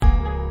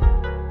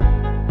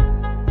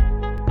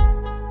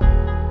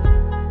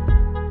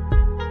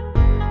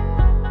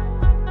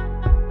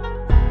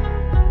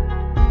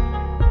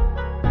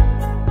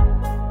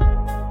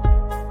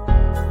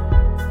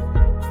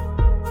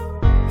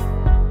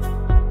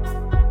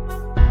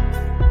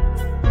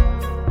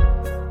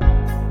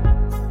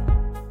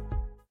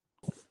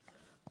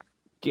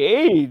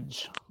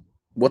Gage,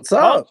 What's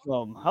up?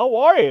 welcome. How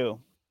are you?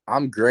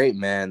 I'm great,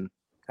 man.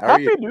 How are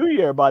you? Happy New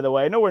Year, by the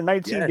way. I know we're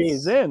 19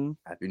 days Yes. in,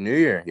 Happy New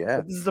Year. Yeah,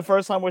 but this is the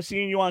first time we're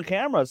seeing you on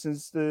camera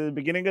since the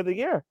beginning of the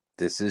year.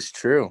 this is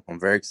true. I'm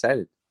very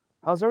excited.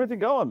 How's everything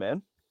going,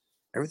 man?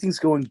 Everything's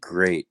going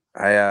great.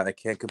 I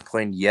can't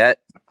complain yet,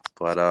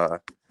 but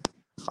I'll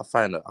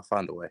find a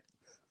way.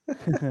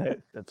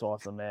 That's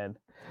awesome, man.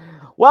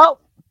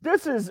 Well,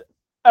 this is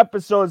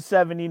episode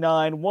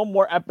 79. One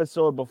more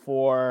episode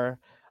before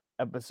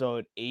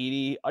episode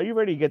 80. Are you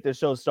ready to get this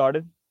show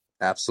started?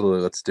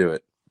 Absolutely. Let's do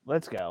it.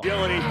 Let's go.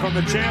 Agility from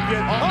the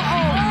champion.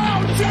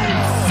 Oh, deep six.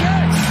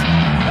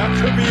 That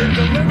could be it.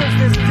 Delivers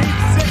this deep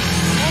six.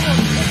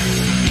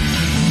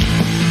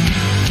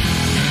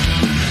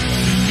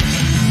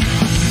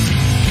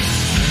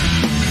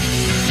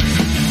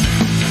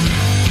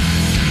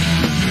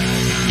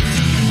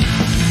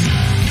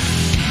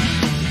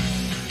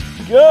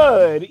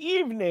 Good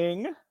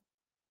evening.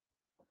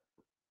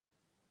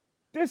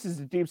 This is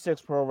the Deep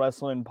Six Pro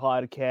Wrestling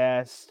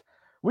Podcast.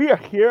 We are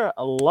here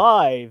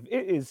live.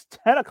 It is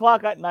 10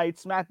 o'clock at night.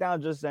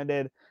 SmackDown just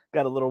ended.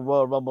 Got a little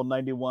Royal Rumble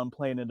 91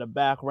 playing in the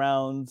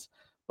background.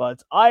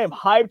 But I am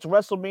hyped.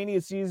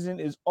 WrestleMania season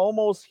is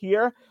almost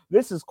here.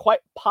 This is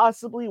quite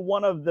possibly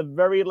one of the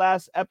very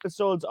last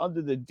episodes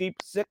under the Deep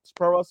Six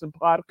Pro Wrestling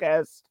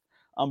Podcast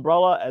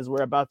umbrella as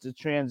we're about to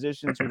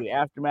transition to the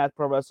Aftermath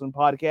Pro Wrestling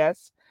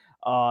Podcast.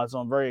 So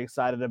I'm very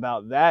excited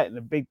about that and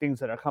the big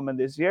things that are coming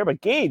this year. But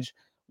Gage,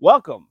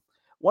 welcome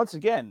once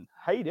again.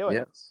 How you doing?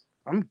 Yes,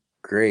 I'm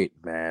great,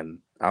 man.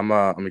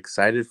 I'm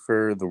excited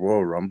for the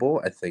Royal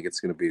Rumble. I think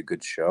it's going to be a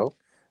good show.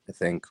 I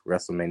think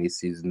WrestleMania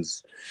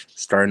season's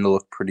starting to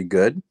look pretty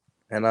good,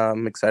 and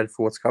I'm excited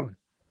for what's coming.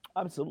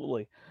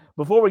 Absolutely.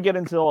 Before we get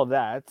into all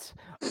that,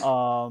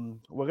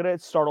 we're gonna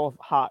start off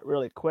hot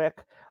really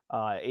quick.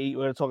 We're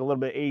gonna talk a little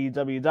bit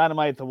AEW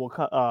Dynamite, then we'll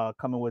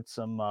come in with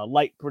some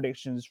light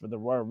predictions for the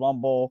Royal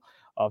Rumble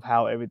of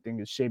how everything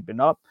is shaping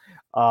up.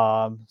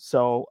 But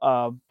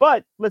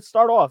let's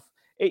start off.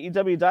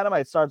 AEW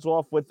Dynamite starts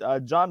off with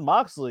Jon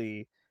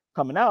Moxley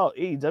coming out.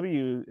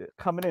 AEW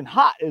coming in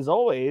hot as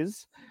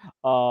always.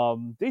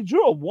 They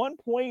drew a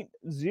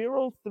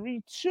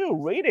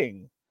 1.032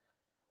 rating.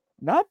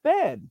 Not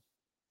bad.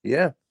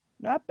 Yeah.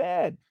 Not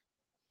bad.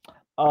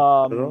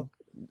 all.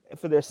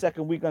 For their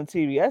second week on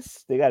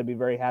TBS, they got to be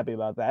very happy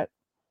about that.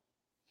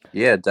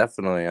 Yeah,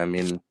 definitely. I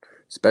mean,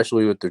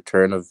 especially with the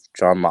return of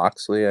Jon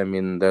Moxley. I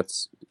mean,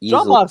 that's easily.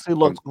 Jon Moxley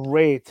looks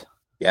great.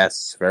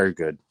 Yes, very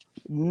good.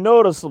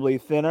 Noticeably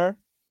thinner.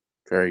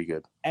 Very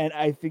good. And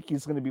I think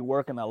he's going to be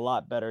working a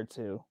lot better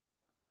too.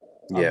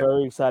 Yeah. I'm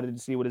very excited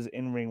to see what his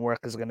in-ring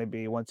work is going to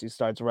be once he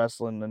starts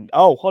wrestling. And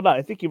oh, hold on,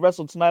 I think he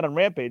wrestled tonight on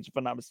Rampage, if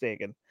I'm not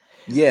mistaken.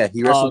 Yeah,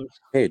 he wrestled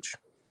Page.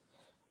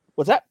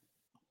 What's that?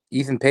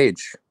 Ethan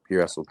Page. He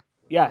wrestled.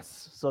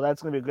 Yes, so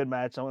that's going to be a good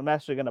match. I'm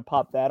actually going to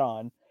pop that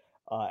on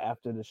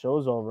after the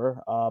show's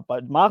over.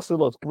 But Moxley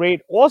looks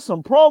great.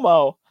 Awesome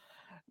promo.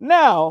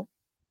 Now,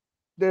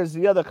 there's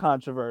the other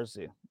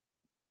controversy.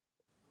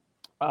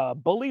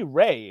 Bully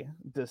Ray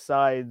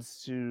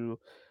decides to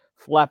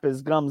flap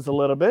his gums a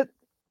little bit.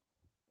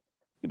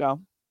 You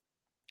know,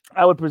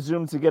 I would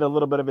presume to get a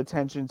little bit of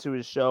attention to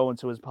his show and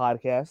to his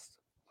podcast.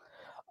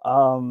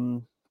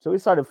 So he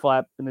started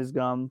flapping his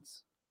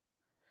gums.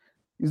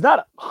 He's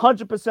not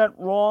 100%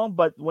 wrong,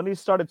 but when he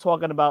started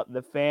talking about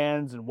the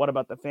fans and what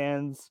about the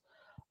fans,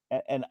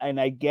 and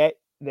I get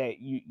that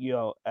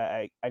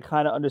I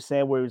kind of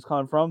understand where he's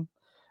coming from,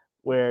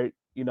 where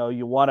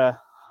you want to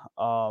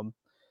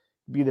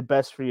be the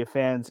best for your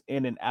fans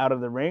in and out of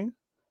the ring,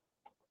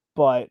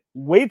 but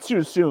way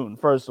too soon.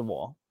 First of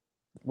all,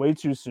 way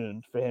too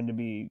soon for him to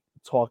be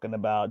talking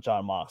about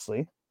Jon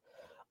Moxley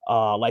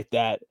like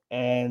that,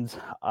 and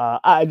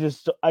I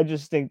just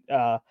think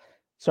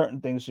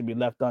certain things should be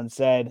left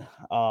unsaid.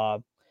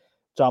 Jon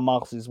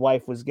Moxley's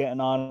wife was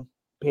getting on him.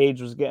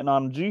 Paige was getting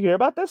on him. Did you hear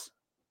about this?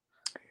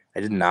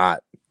 I did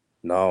not.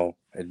 No,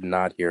 I did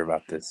not hear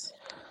about this.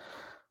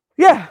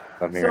 Yeah.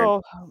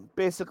 So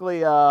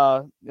basically,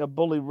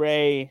 Bully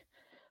Ray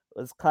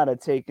was kind of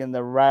taking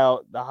the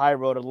high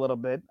road a little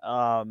bit,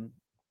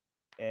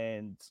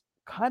 and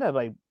kind of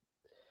like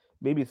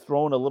maybe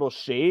throwing a little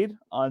shade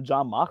on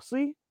Jon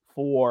Moxley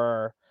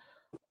for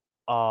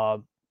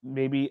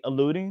maybe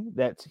alluding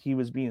that he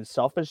was being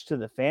selfish to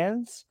the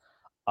fans.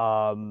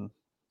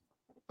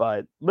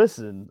 But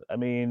listen, I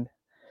mean,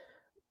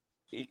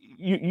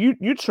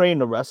 you train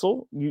to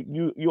wrestle.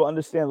 You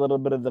understand a little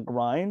bit of the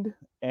grind,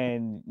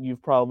 and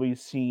you've probably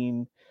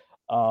seen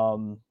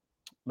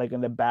like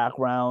in the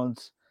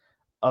background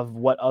of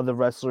what other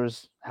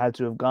wrestlers had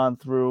to have gone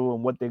through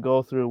and what they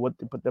go through, what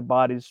they put their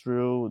bodies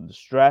through, the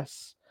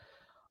stress.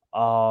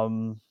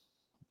 I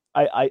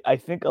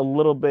think a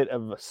little bit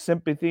of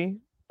sympathy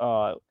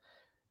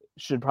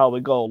should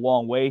probably go a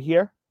long way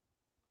here,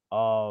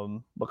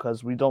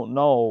 because we don't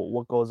know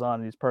what goes on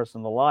in these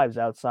personal lives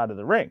outside of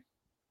the ring.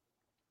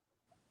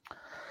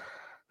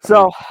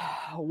 So,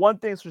 one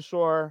thing's for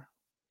sure,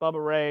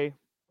 Bubba Ray,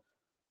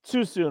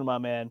 too soon, my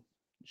man.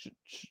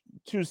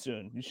 Too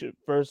soon. You should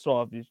first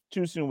off, you're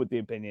too soon with the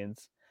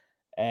opinions,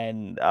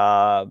 and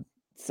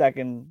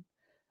second,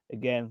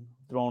 again,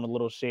 throwing a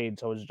little shade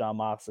towards John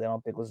Moxley. I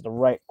don't think was the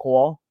right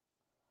call.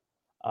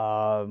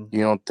 You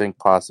don't think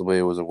possibly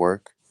it was a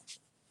work?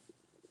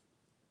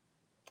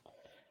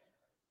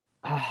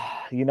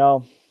 You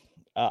know,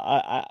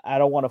 I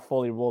don't want to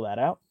fully rule that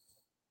out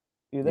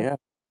either. Yeah.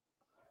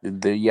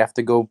 You have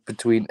to go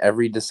between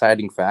every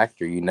deciding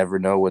factor. You never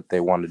know what they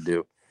want to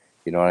do.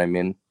 You know what I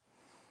mean?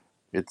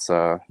 It's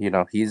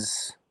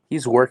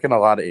he's working a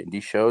lot of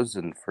indie shows,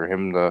 and for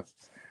him to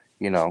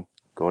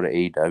go to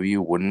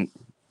AEW wouldn't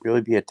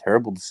really be a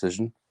terrible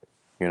decision.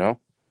 Yeah.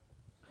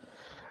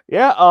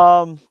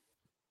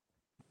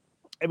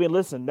 I mean,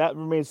 listen, that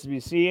remains to be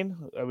seen.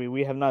 I mean,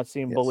 we have not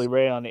seen Bully Yes.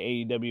 Ray on the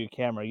AEW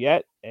camera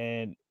yet,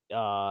 and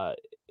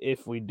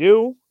if we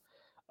do,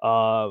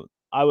 I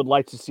would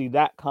like to see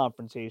that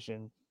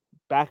confrontation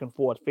back and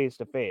forth, face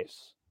to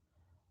face.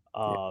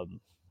 Yeah.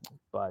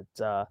 But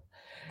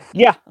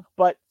yeah,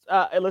 but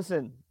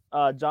listen,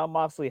 John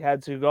Moxley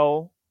had to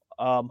go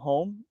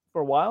home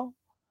for a while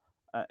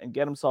and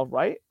get himself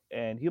right,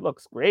 and he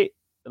looks great.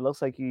 It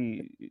looks like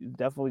he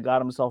definitely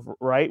got himself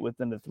right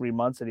within the 3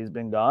 months that he's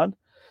been gone.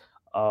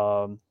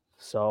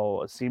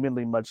 So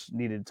seemingly much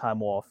needed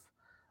time off.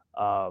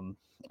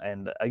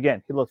 And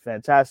again, he looked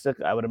fantastic.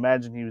 I would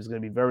imagine he was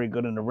going to be very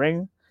good in the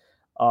ring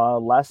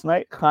last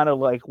night, kind of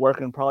like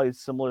working probably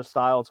similar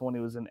style to when he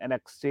was in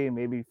NXT,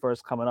 maybe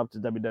first coming up to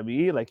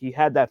WWE. Like he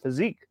had that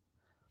physique.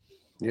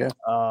 Yeah.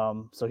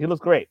 So he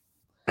looked great.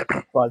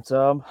 But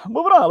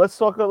moving on, let's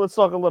talk a little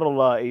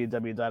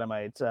AEW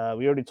Dynamite.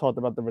 We already talked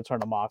about the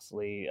return of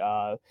Moxley.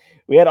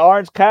 We had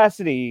Orange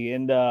Cassidy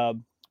and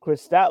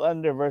Chris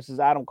Statlander versus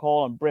Adam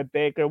Cole and Britt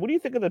Baker. What do you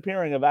think of the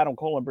pairing of Adam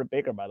Cole and Britt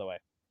Baker, by the way?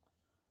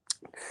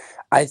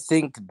 I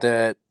think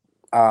that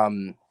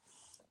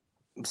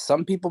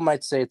some people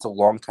might say it's a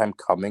long time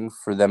coming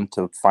for them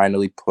to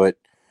finally put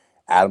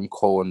Adam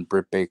Cole and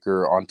Britt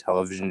Baker on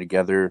television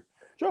together,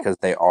 Sure. because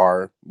they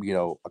are,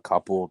 a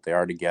couple. They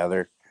are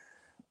together.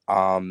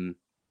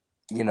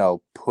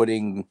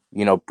 Putting,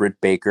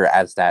 Britt Baker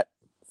as that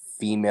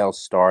female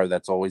star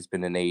that's always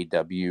been in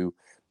AEW,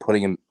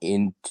 putting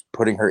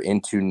her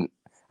into,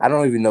 I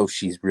don't even know if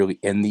she's really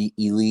in the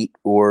Elite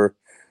or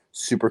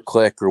Super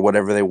Click or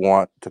whatever they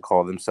want to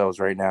call themselves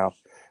right now.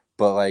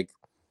 But like,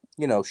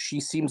 she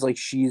seems like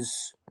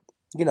she's,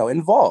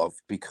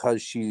 involved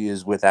because she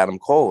is with Adam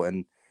Cole.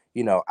 And,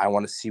 I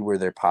want to see where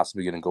they're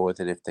possibly going to go with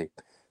it, if they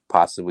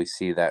possibly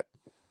see that,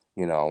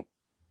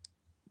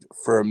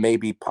 for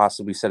maybe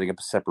possibly setting up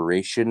a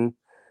separation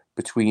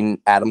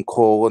between Adam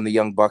Cole and the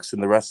Young Bucks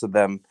and the rest of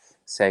them,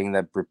 saying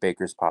that Britt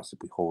Baker's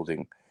possibly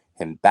holding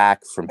him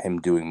back from him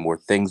doing more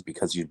things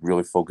because he's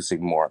really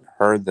focusing more on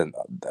her than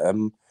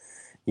them.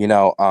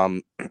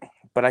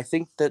 But I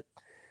think that,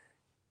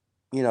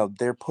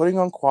 they're putting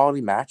on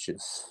quality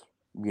matches,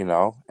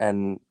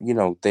 and,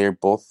 they're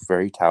both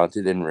very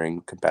talented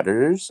in-ring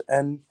competitors.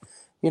 And,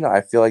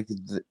 I feel like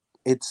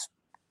it's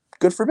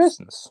good for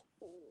business,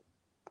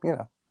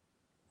 Yeah,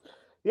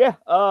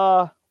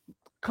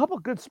 couple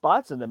good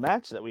spots in the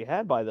match that we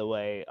had, by the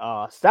way.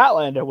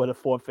 Statlander with a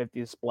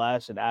 450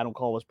 splash, and Adam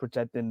Cole was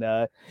protecting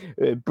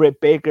Britt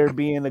Baker,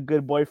 being the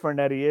good boyfriend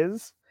that he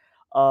is.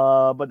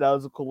 But that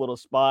was a cool little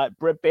spot.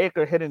 Britt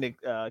Baker hitting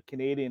a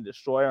Canadian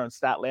Destroyer on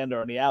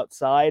Statlander on the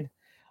outside.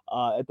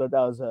 I thought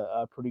that was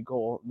a pretty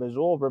cool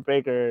visual. Britt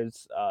Baker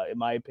is, in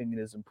my opinion,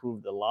 has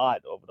improved a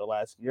lot over the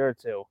last year or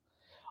two.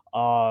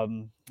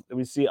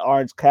 We see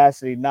Orange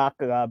Cassidy knock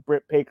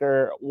Britt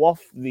Baker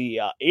off the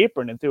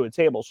apron and through a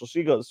table, so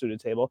she goes through the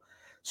table.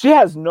 She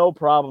has no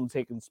problem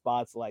taking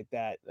spots like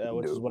that,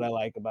 which is what I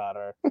like about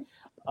her.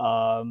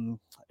 And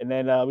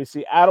then we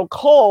see Adam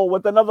Cole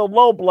with another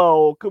low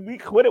blow. Could we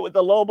quit it with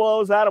the low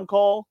blows, Adam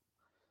Cole?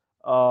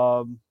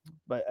 But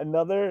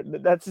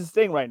that's his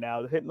thing right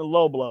now, hitting the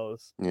low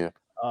blows. Yeah.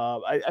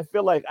 I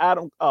feel like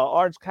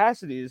Orange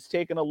Cassidy is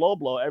taking a low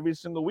blow every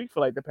single week for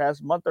like the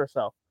past month or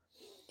so.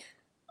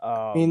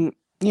 I mean,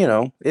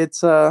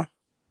 it's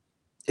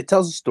it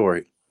tells a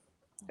story.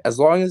 As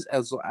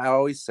I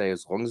always say,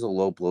 as long as the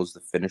low blows the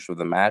finish of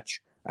the match,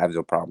 I have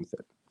no problem with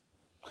it.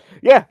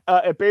 Yeah,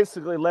 it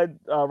basically led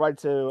right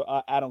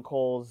to Adam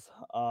Cole's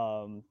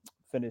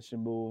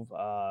finishing move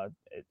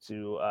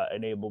to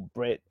enable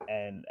Britt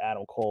and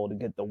Adam Cole to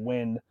get the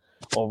win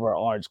over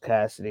Orange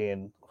Cassidy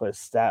and Chris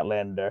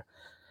Statlander.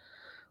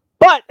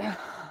 But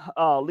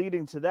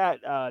leading to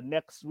that,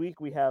 next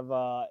week we have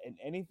an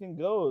Anything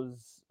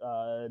Goes,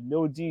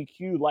 no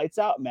DQ lights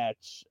out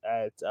match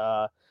at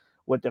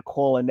what they're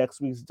calling next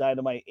week's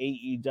Dynamite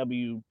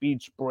AEW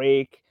Beach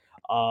Break.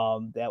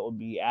 That would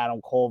be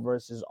Adam Cole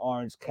versus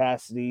Orange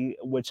Cassidy,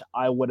 which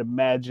I would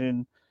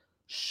imagine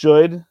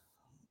should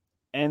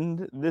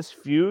end this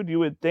feud, you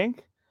would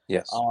think.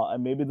 Yes.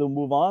 And maybe they'll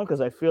move on,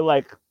 because I feel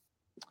like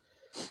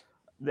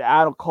the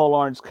Adam Cole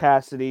Orange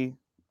Cassidy,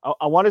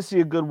 I want to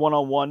see a good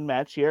one-on-one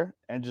match here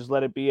and just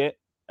let it be it.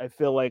 I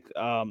feel like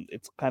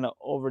it's kind of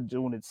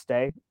overdoing its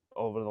stay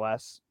over the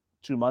last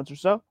 2 months or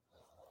so.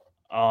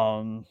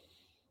 I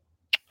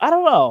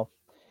don't know.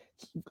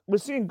 we're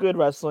seeing good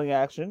wrestling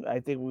action. I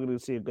think we're going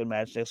to see a good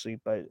match next week,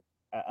 but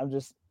I'm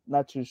just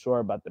not too sure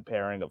about the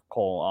pairing of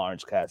Cole and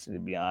Orange Cassidy,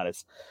 to be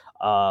honest.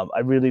 I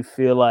really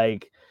feel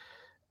like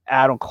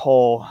Adam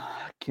Cole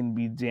can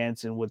be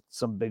dancing with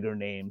some bigger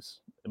names,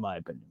 in my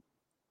opinion.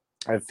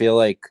 I feel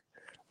like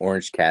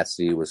Orange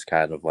Cassidy was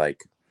kind of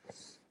like,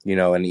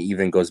 and it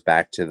even goes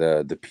back to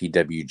the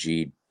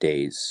PWG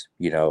days.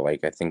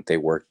 Like I think they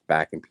worked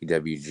back in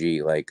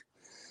PWG. Like,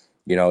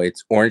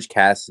 it's Orange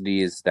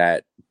Cassidy is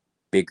that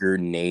bigger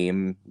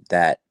name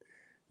that,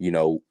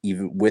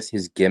 even with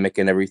his gimmick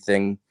and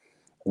everything,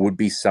 would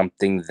be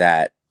something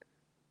that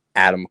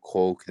Adam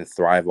Cole can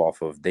thrive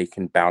off of. They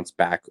can bounce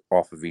back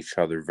off of each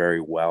other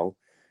very well.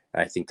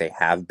 And I think they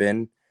have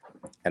been.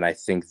 And I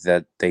think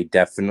that they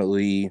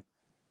definitely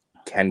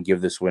can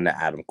give this win to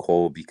Adam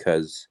Cole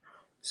because,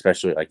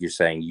 especially like you're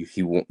saying,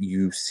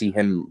 you see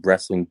him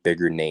wrestling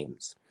bigger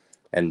names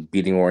and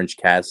beating Orange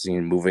Cassidy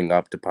and moving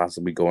up to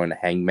possibly going to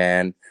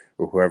Hangman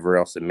or whoever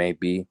else it may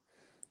be,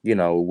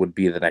 would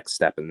be the next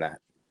step in that.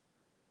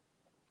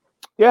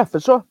 Yeah, for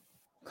sure.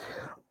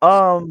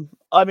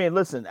 I mean,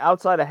 listen,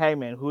 outside of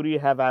Hangman, who do you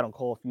have Adam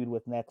Cole feud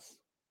with next?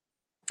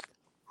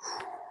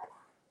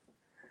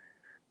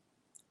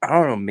 I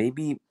don't know,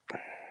 maybe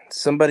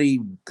somebody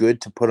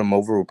good to put him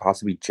over would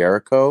possibly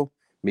Jericho,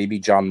 maybe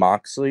John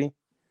Moxley.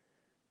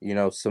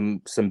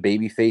 Some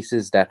baby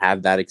faces that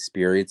have that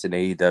experience in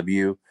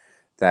AEW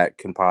that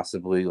can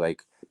possibly,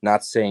 like,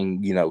 not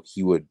saying,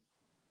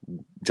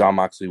 John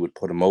Moxley would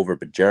put him over,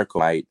 but Jericho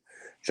might.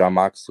 John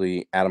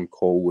Moxley, Adam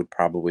Cole would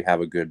probably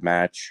have a good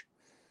match.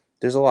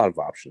 There's a lot of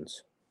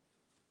options.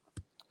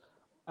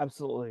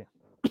 Absolutely.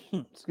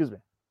 Excuse me.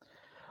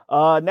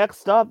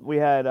 Next up, we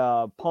had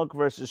Punk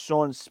versus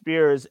Shawn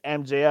Spears,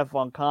 MJF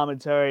on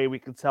commentary. We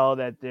could tell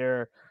that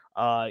they're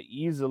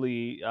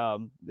easily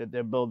that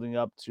they're building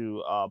up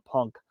to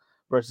Punk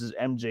versus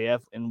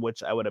MJF, in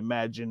which I would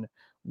imagine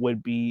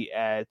would be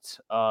at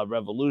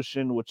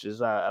Revolution, which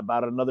is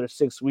about another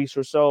 6 weeks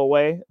or so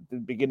away, at the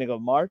beginning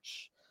of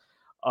March.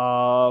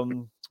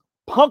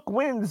 Punk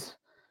wins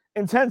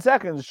in 10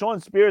 seconds.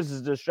 Shawn Spears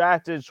is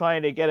distracted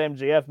trying to get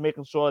MJF,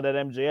 making sure that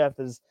MJF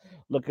is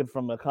looking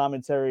from the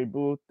commentary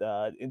booth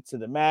into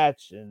the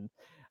match. And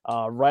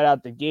right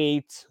out the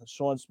gate,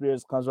 Shawn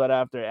Spears comes right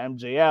after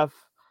MJF.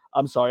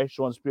 I'm sorry,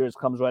 Shawn Spears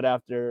comes right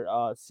after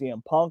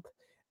CM Punk.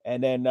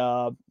 And then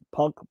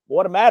Punk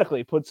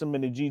automatically puts him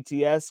in the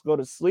GTS, go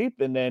to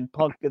sleep, and then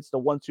Punk gets the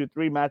 1, 2,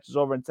 3 matches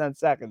over in 10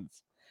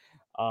 seconds.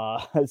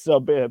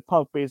 So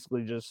Punk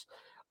basically just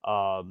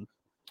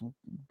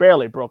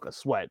barely broke a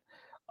sweat.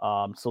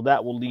 So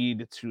that will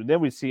lead to, then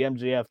we see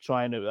MJF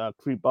trying to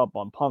creep up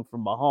on Punk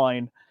from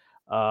behind.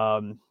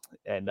 And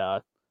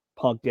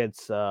Punk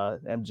gets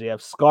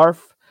MJF's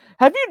scarf.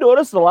 Have you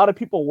noticed a lot of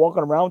people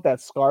walking around with that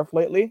scarf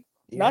lately?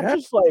 Not Yeah.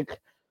 just like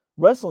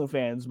wrestling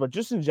fans, but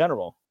just in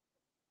general.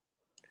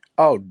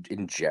 Oh,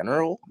 in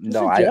general? Just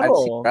No, in I've seen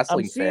general, I'm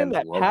wrestling seeing fans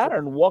that love it.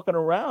 pattern walking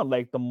around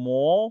like the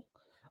mall.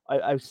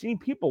 I've seen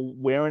people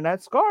wearing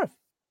that scarf.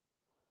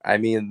 I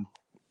mean,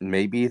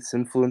 maybe it's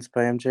influenced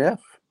by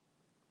MJF.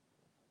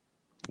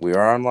 We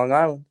are on Long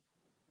Island.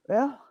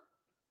 Yeah.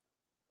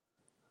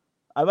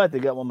 I might have to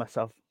get one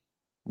myself.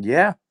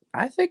 Yeah,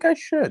 I think I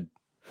should.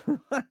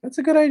 That's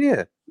a good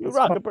idea. You That's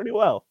rock fun. it pretty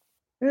well.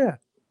 Yeah.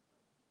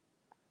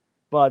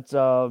 But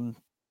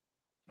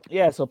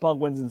yeah, so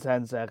Punk wins in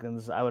 10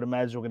 seconds. I would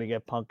imagine we're gonna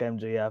get Punk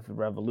MJF at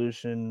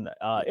Revolution.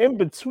 In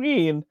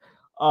between,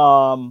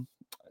 I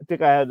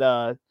think I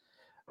had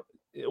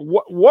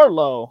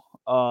Warlow.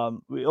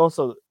 We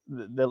also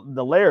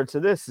the layer to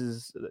this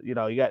is you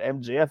got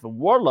MJF and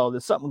Warlow.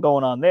 There's something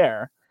going on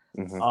there.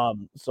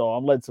 Mm-hmm. So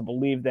I'm led to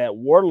believe that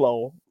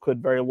Warlow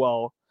could very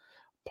well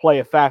play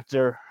a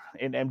factor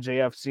in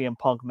MJF CM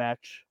Punk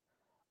match,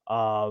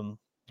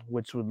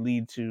 which would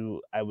lead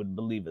to, I would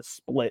believe, a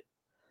split.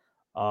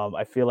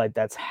 I feel like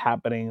that's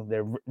happening.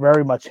 They're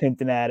very much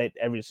hinting at it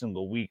every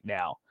single week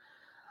now.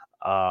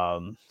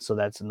 So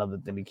that's another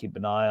thing to keep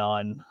an eye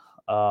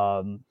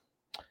on.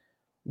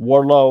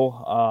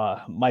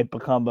 Warlow might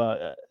become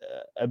a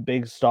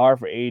big star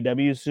for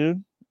AEW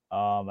soon.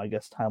 I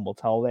guess time will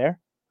tell there.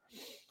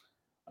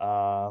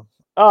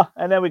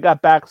 And then we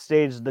got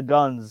backstage the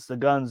Guns. The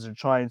Guns are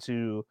trying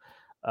to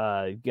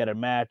get a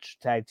match,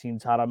 tag team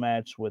title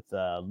match with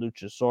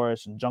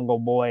Luchasaurus and Jungle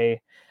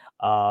Boy.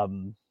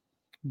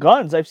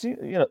 Guns, I've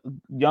seen,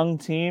 young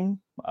team,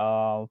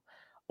 a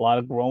lot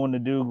of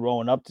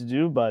growing up to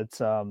do, but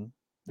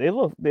they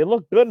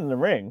look good in the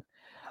ring.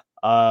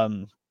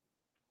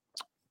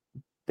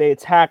 They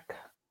attack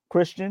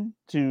Christian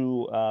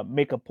to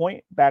make a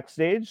point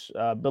backstage.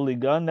 Billy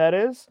Gunn, that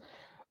is,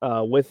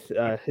 with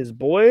his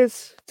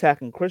boys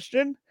attacking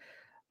Christian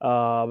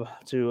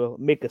to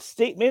make a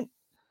statement.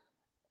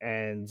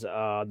 And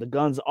the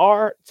Guns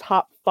are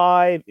top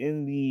 5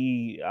 in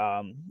the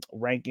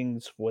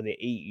rankings for the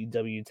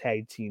AEW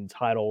tag team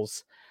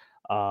titles.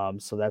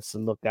 So that's to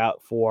look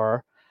out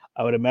for.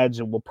 I would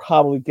imagine we'll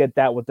probably get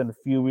that within a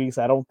few weeks.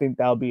 I don't think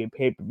that'll be a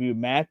pay-per-view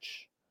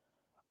match,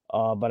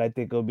 but I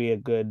think it'll be a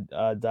good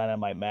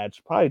Dynamite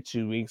match. Probably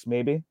 2 weeks,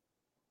 maybe.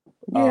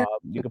 Yeah,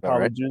 You could all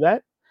probably right. do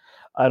that.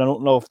 I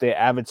don't know if they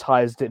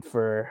advertised it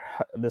for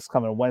this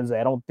coming Wednesday.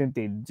 I don't think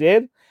they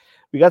did.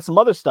 We got some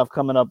other stuff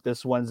coming up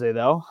this Wednesday,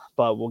 though,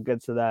 but we'll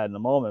get to that in a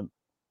moment.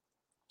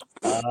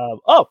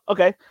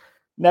 Okay.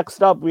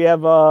 Next up, we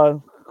have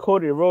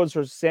Cody Rhodes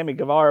versus Sammy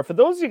Guevara. For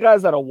those of you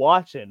guys that are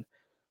watching,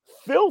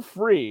 feel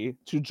free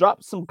to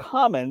drop some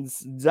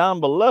comments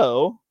down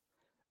below,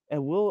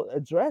 and we'll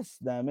address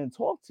them and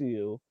talk to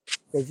you,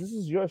 because this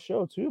is your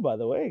show too, by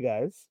the way,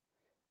 guys.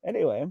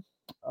 Anyway,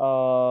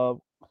 what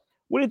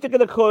do you think of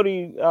the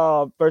Cody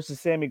versus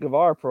Sammy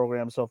Guevara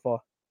program so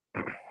far?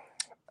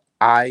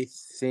 I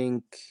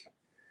think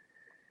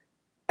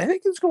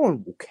it's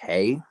going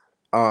okay.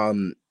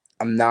 I'm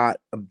not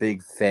a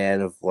big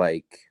fan of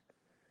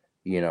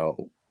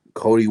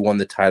Cody won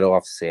the title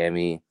off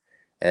Sammy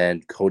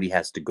and Cody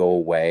has to go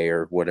away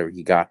or whatever,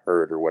 he got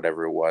hurt or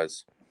whatever it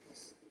was.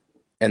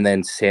 And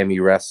then Sammy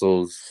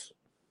wrestles,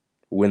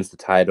 wins the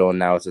title, and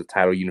now it's a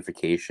title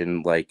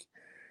unification. Like,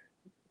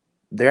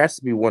 there has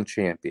to be one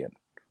champion.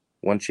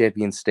 One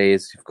champion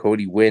stays. If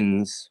Cody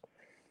wins,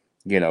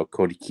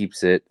 Cody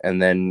keeps it,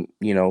 and then,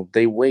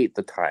 they wait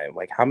the time.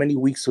 Like, how many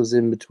weeks was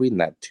in between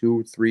that?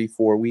 2, 3,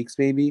 4 weeks,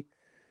 maybe?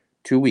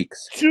 2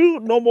 weeks.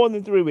 No more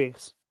than 3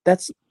 weeks.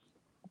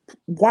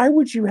 Why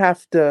would you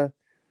have to?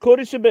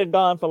 Cody should have been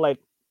gone for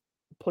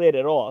played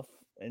it off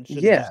and should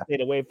have just Yeah.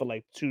 stayed away for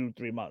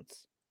 2-3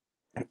 months.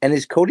 And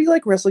is Cody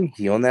wrestling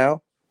heel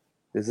now?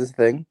 Is this a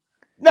thing?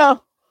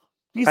 No,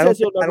 he I says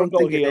he'll don't never go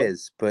think heel. it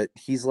is, but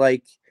he's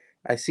I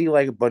see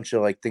a bunch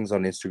of things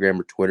on Instagram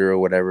or Twitter or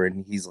whatever,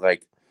 and he's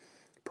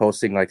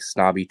posting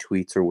snobby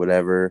tweets or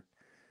whatever,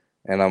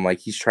 and I'm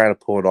he's trying to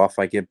pull it off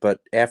it. But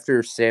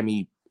after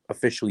Sammy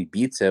officially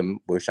beats him,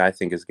 which I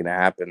think is going to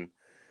happen,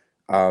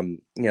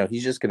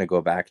 he's just going to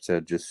go back to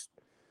just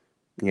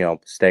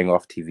staying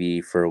off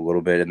TV for a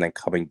little bit and then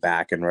coming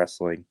back and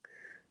wrestling,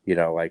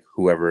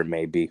 whoever it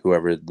may be,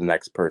 whoever the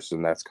next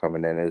person that's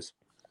coming in is.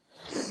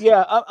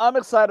 Yeah, I'm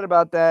excited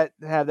about that.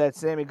 Have that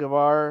Sammy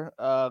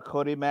Guevara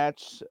Cody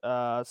match.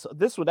 So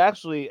this would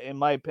actually,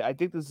 I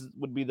think this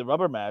would be the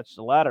rubber match,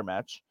 the ladder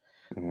match.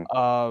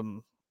 Mm-hmm.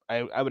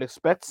 I would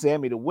expect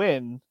Sammy to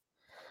win.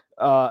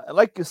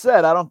 Like you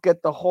said, I don't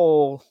get the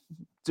whole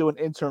doing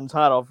interim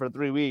title for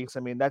 3 weeks. I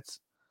mean, that's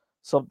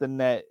something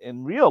that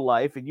in real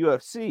life in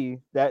UFC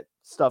that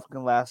stuff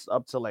can last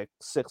up to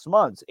 6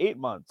 months, 8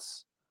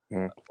 months.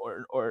 Mm-hmm.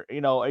 Or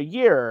a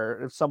year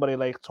if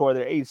somebody tore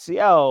their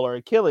ACL or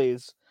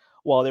Achilles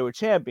while they were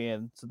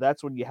champion. So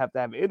that's when you have to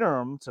have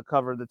interim to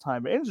cover the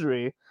time of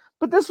injury.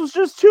 But this was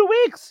just 2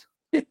 weeks,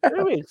 3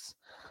 weeks.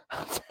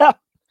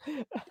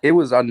 It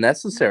was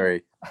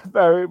unnecessary.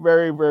 Very,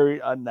 very, very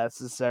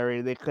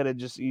unnecessary. They could have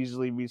just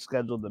easily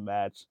rescheduled the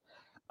match.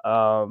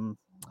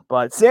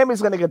 But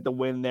Sammy's gonna get the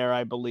win there,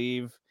 I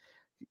believe.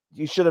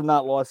 He should have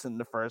not lost in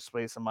the first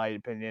place, in my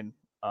opinion.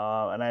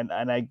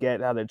 And I get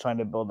how they're trying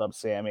to build up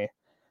Sammy.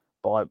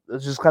 But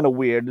it's just kind of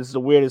weird. This is the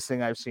weirdest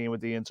thing I've seen with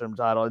the interim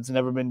title. It's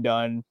never been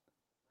done,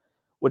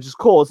 which is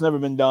cool. It's never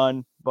been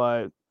done,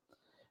 but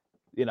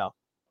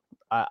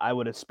I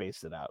would have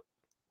spaced it out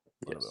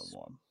a little bit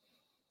more.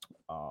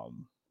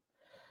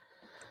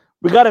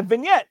 We got a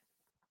vignette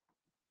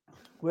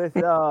with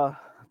the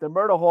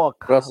Murder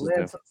Hawk,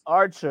 Lance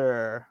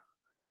Archer,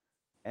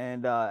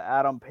 and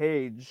Adam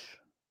Page.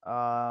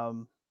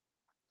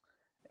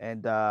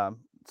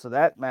 So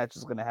that match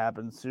is going to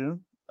happen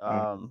soon.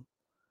 I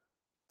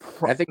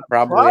think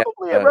probably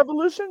a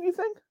Revolution. You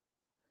think?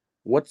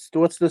 What's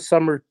the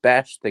Summer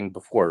Bash thing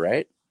before,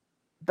 right?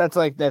 That's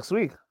next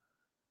week.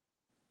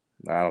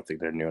 I don't think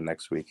they're doing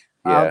next week.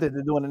 Yeah. I don't think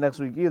they're doing it next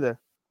week either.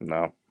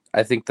 No,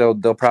 I think they'll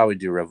probably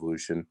do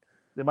Revolution.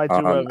 They might do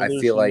Revolution. I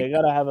feel they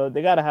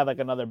gotta have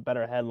another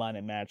better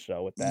headlining match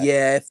though with that.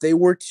 Yeah, if they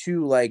were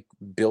to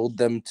build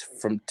them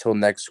from till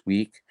next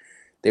week,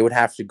 they would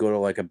have to go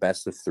to a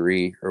best of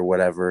 3 or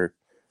whatever.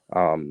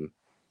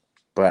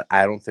 But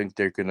I don't think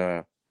they're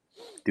gonna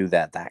do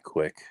that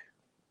quick.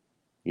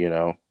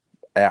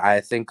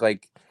 I think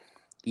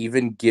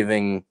even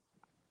giving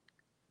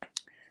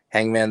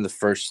Hangman the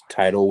first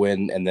title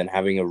win and then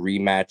having a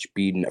rematch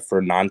beaten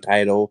for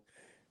non-title,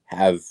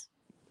 have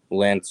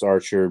Lance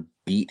Archer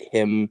beat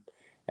him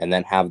and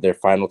then have their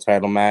final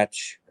title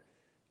match,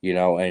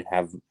 and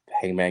have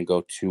Hangman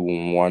go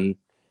 2-1.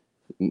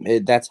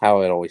 That's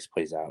how it always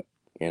plays out.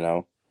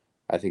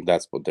 I think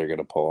that's what they're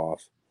gonna pull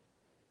off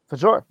for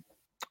sure.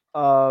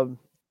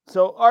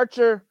 So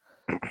Archer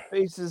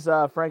faces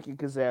Frankie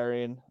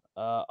Kazarian.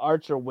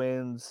 Archer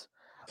wins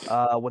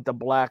with the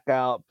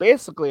blackout.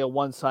 Basically a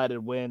one-sided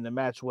win. The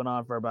match went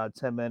on for about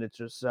 10 minutes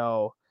or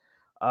so.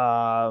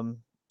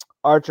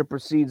 Archer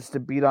proceeds to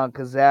beat on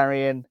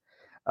Kazarian.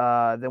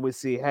 Then we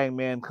see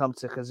Hangman come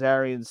to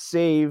Kazarian's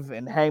save,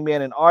 and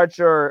Hangman and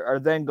Archer are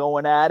then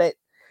going at it.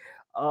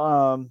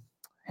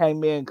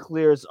 Hangman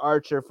clears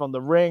Archer from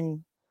the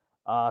ring.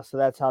 So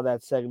that's how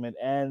that segment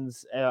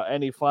ends.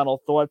 Any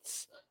final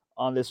thoughts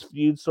on this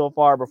feud so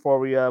far before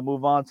we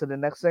move on to the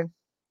next thing?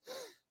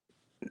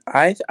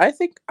 I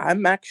think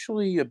I'm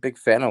actually a big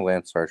fan of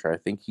Lance Archer. I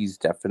think he's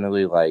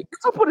definitely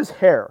What's up with his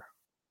hair?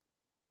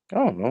 I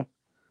don't know.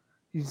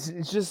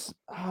 It's just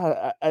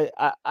I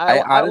I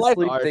like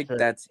honestly think Archer.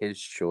 that's his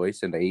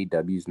choice, and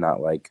AEW's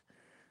not like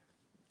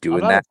I'm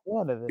doing not a that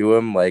fan of it. to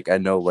him. Like I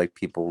know, like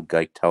people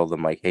like tell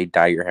them like, "Hey,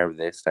 dye your hair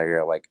this, dye your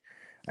hair." Like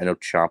I know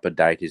Ciampa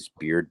dyed his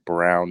beard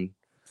brown.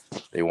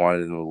 They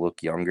wanted him to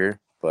look younger,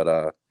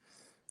 but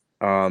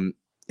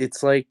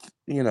it's like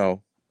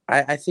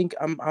I think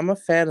I'm a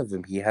fan of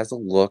him. He has a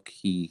look.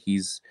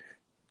 He's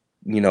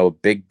a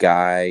big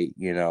guy.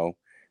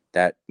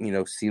 That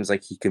seems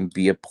like he can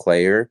be a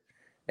player,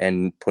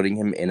 and putting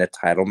him in a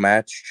title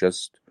match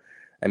just.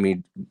 I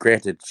mean,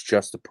 granted, it's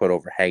just to put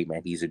over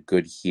Hangman. He's a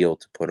good heel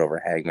to put over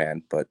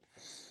Hangman, but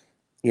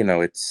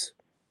it's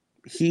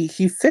he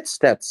fits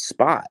that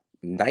spot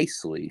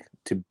nicely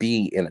to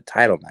be in a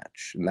title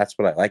match, and that's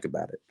what I like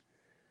about it.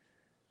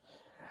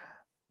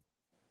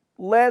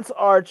 Lance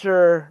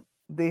Archer,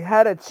 they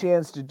had a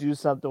chance to do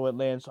something with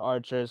Lance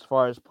Archer as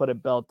far as put a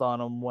belt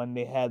on him when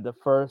they had the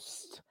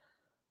first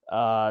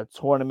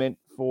tournament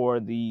for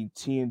the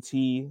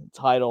TNT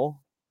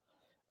title.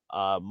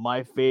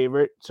 My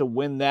favorite to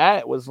win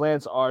that was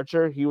Lance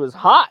Archer. He was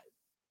hot.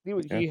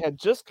 He had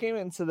just came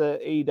into the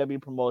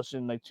AEW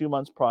promotion like 2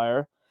 months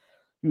prior.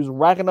 He was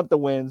racking up the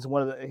wins.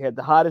 He had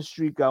the hottest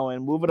streak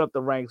going, moving up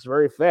the ranks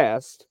very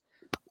fast.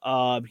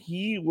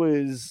 He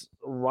was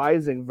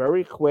rising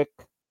very quick.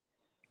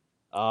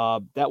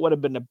 That would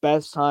have been the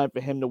best time for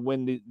him to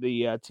win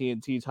the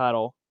TNT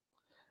title.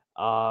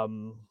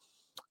 And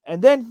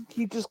then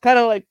he just kind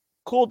of like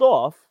cooled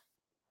off,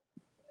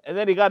 and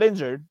then he got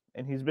injured,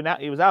 and he's been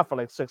out. He was out for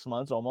like 6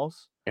 months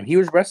almost. And he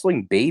was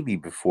wrestling Baby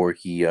before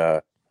he Yeah,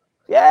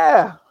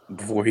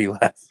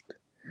 left.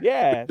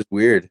 yeah. It's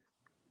weird.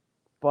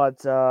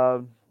 But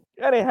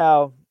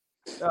anyhow,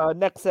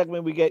 next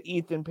segment we get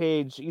Ethan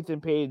Page.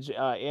 Ethan Page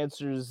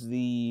answers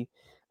the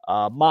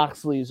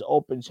Moxley's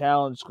open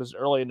challenge because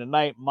early in the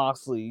night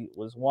Moxley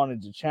was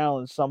wanting to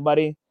challenge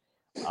somebody,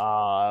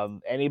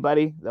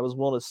 anybody that was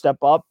willing to step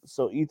up.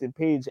 So Ethan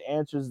Page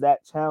answers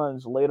that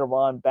challenge later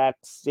on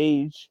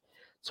backstage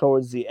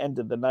towards the end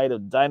of the night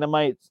of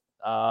Dynamite.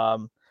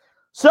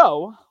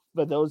 So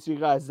for those of you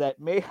guys that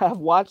may have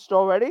watched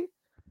already,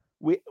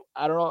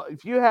 I don't know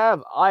if you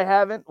have. I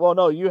haven't. Well,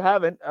 no, you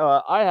haven't.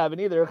 I haven't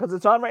either because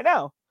it's on right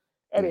now.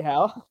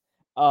 Anyhow,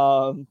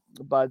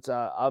 but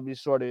I'll be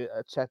sure to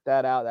check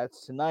that out.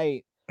 That's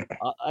tonight.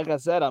 Like I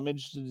said, I'm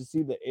interested to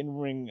see the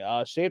in-ring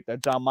shape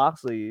that John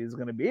Moxley is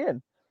going to be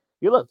in.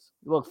 He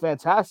looked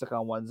fantastic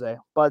on Wednesday.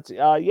 But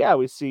yeah,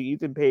 we see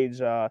Ethan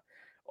Page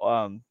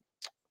um,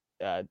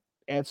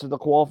 answer the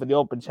call for the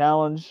open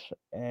challenge,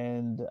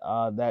 and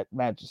that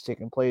match is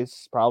taking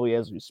place probably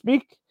as we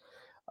speak.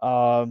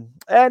 And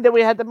then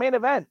we had the main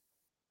event.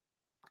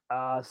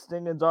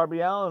 Sting and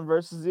Darby Allin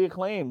versus the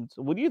Acclaimed.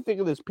 What do you think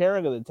of this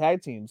pairing of the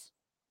tag teams?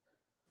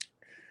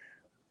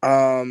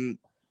 I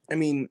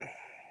mean,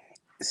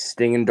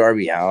 Sting and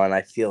Darby Allin,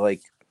 I feel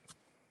like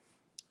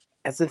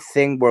that's a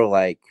thing where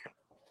like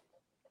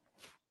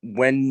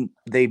when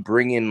they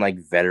bring in like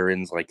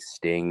veterans like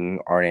Sting,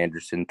 Arn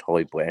Anderson,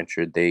 Tully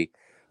Blanchard, they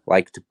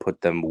like to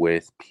put them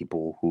with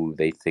people who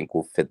they think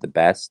will fit the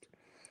best.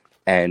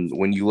 And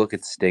when you look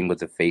at Sting with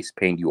the face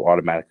paint, you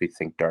automatically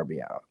think Darby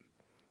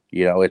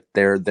Allin.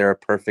 They're a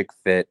perfect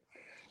fit.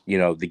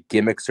 The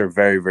gimmicks are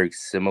very, very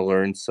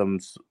similar in some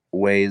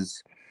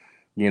ways.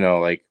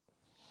 Like,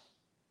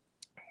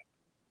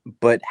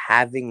 but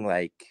having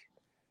like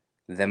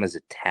them as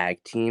a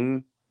tag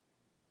team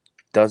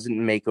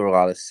doesn't make a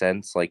lot of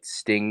sense. Like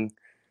Sting,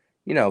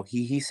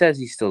 he says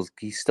he's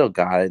still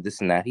got it,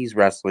 this and that. He's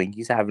wrestling,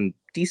 he's having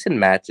decent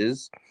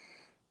matches,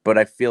 but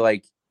I feel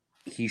like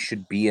he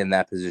should be in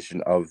that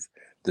position of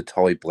the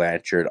Tully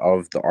Blanchard,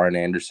 of the Arn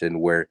Anderson,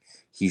 where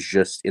he's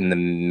just in the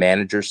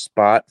manager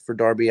spot for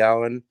Darby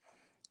Allin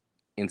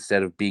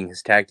instead of being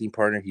his tag team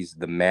partner. He's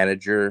the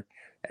manager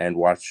and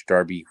watch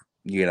Darby,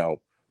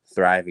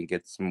 thrive and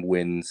get some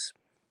wins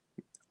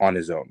on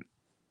his own.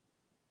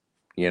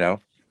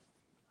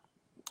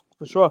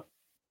 For sure.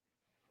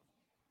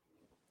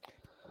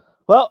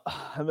 Well,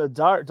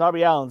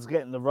 Darby Allin's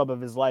getting the rub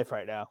of his life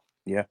right now.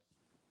 Yeah.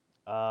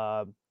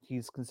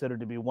 He's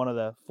considered to be one of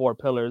the 4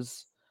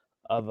 pillars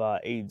of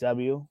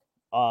AEW.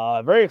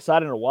 Very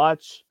exciting to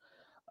watch.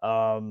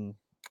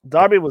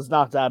 Darby was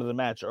knocked out of the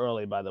match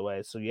early, by the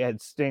way, so you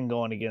had Sting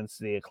going against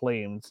the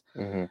Acclaimed,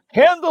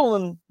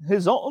 handling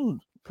his own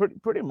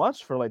pretty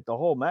much for like the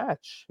whole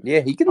match.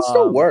 Yeah, he can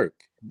still work.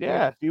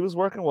 Yeah, he was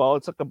working well.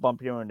 It took a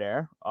bump here and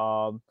there.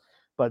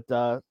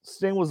 But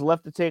Sting was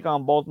left to take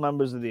on both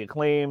members of the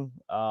Acclaim.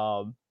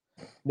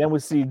 Then we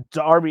see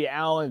Darby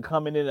Allin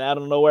coming in out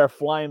of nowhere,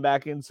 flying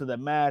back into the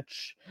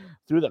match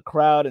through the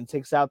crowd and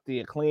takes out the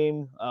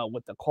Acclaim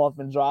with the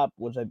coffin drop,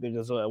 which I think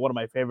is one of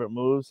my favorite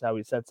moves, how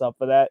he sets up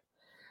for that.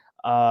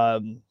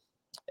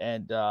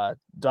 And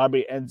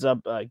Darby ends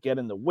up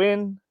getting the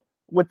win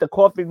with the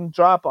coffin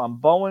drop on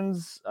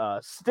Bowens.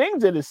 Sting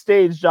did a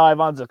stage dive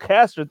onto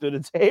Caster through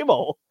the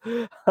table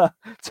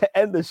to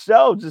end the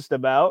show just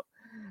about.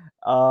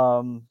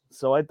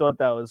 So I thought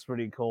that was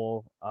pretty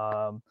cool.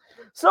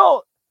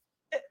 So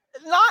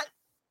not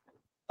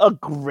a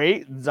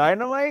great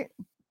Dynamite.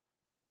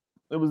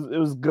 It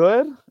was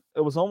good.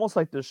 It was almost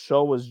like the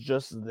show was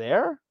just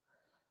there.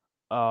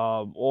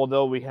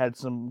 Although we had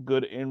some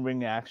good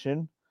in-ring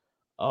action.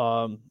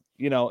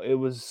 It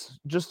was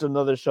just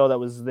another show that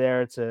was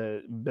there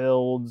to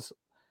build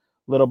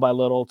little by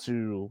little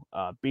to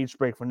Beach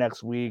Break for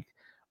next week,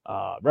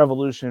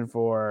 Revolution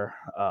for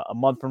a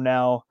month from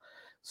now.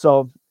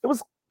 So it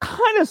was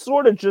kind of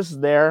sort of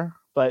just there,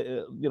 but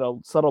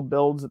subtle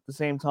builds at the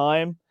same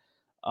time.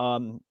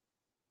 And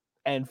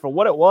for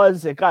what it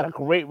was, it got a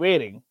great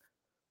rating.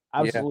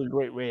 Absolutely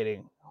great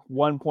rating.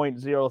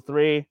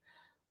 1.03.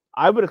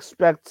 I would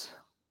expect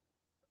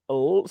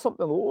something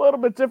a little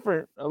bit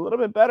different, a little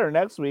bit better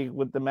next week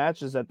with the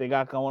matches that they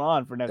got going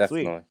on for next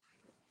week.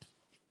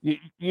 You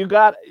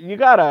definitely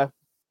got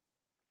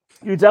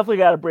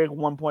to break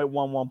 1.1,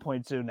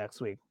 1.2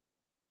 next week.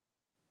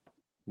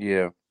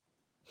 Yeah.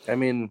 I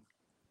mean,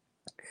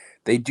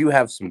 they do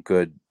have some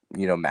good,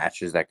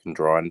 matches that can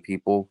draw in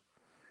people.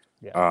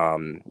 Yeah.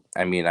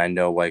 I mean, I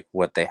know like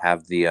what they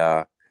have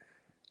the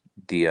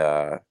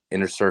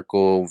Inner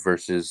Circle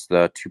versus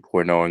the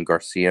 2.0 and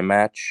Garcia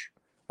match,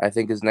 I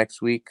think is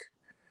next week.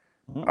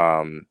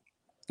 Mhm.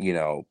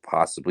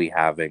 Possibly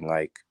having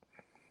like,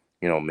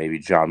 maybe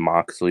John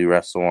Moxley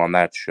wrestle on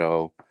that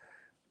show,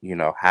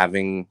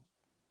 having,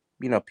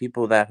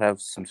 people that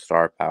have some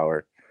star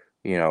power,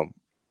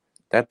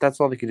 that's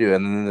all they can do.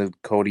 And then the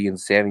Cody and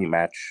Sammy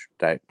match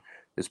that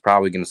is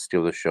probably going to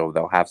steal the show.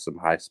 They'll have some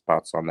high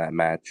spots on that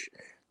match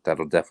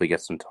that'll definitely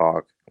get some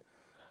talk.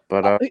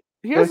 But I feel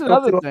Here's like they'll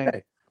another do thing.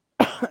 okay.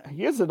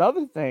 Here's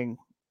another thing.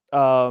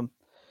 The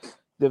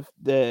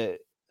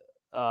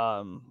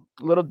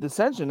little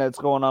dissension that's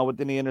going on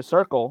within the Inner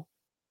Circle.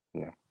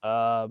 Yeah.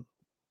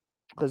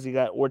 Because you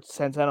got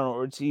Santana and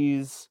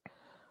Ortiz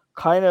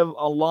kind of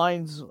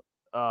aligns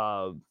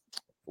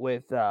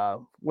with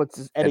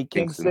Eddie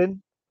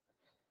Kingston.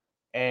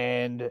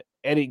 And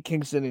Eddie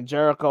Kingston and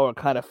Jericho are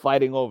kind of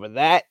fighting over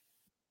that.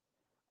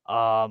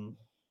 And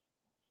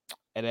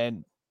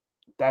then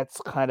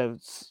that's kind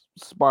of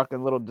sparking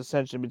a little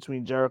dissension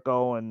between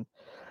Jericho and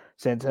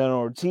Santana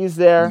Ortiz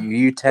there.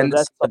 You tend so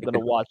that's to see something to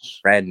watch.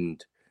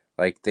 Trend.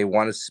 Like they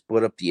want to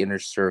split up the Inner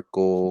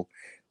Circle.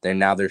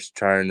 They're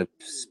trying to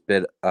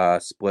split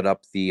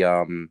up the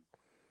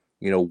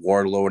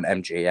Wardlow and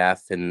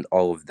MJF and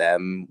all of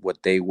them,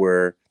 what they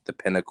were, the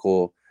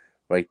Pinnacle,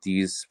 like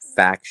these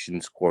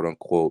factions, quote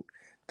unquote,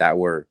 that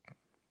were,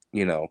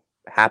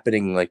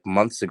 happening like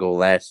months ago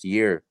last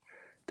year,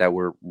 that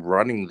were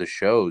running the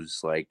shows,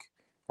 like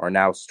are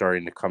now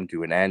starting to come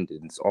to an end.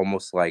 And it's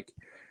almost like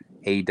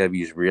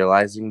AEW is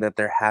realizing that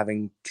they're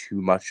having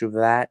too much of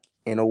that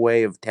in a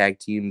way of tag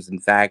teams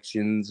and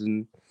factions.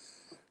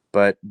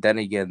 But then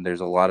again,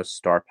 there's a lot of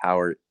star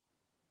power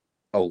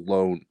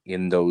alone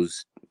in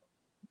those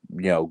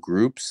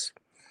groups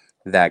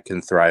that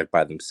can thrive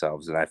by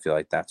themselves, and I feel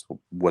like that's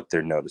what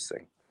they're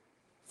noticing.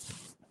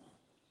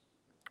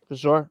 For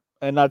sure.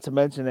 And not to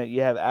mention that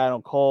you have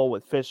Adam Cole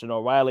with Fish and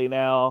O'Reilly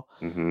now,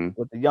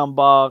 with the Young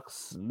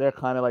Bucks. They're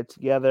kind of like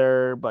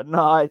together, but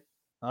not.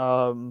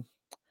 Dark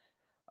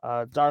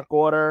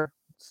Order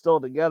still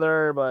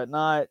together, but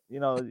not.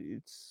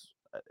 It's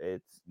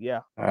yeah.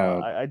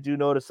 I do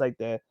notice like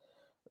the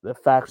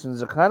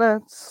factions are kind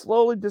of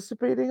slowly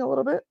dissipating a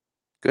little bit.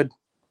 Good.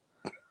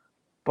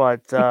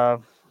 But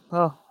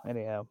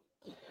anyhow,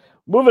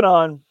 moving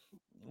on.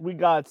 We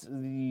got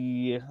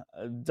the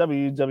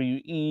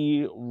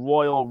WWE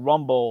Royal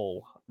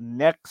Rumble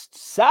next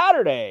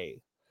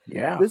Saturday.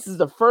 Yeah. This is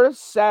the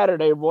first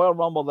Saturday Royal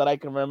Rumble that I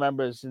can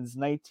remember since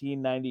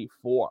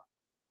 1994.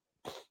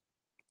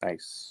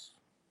 Nice.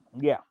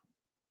 Yeah.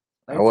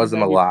 I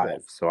wasn't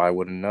alive, so I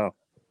wouldn't know.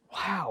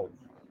 Wow.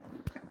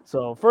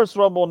 So first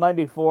Rumble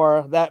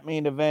 94, that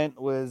main event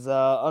was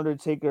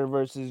Undertaker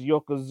versus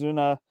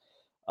Yokozuna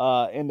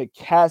in the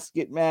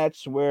casket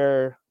match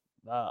where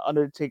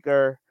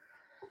Undertaker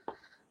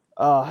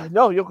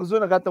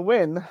Yokozuna got the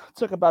win.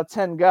 Took about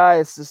 10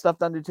 guys to stuff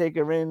the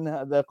Undertaker in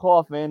the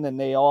coffin, and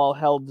they all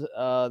held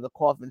the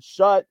coffin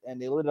shut,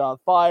 and they lit it on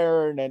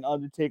fire, and then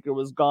Undertaker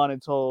was gone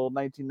until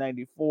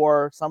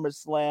 1994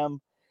 SummerSlam,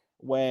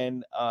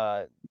 when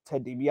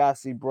Ted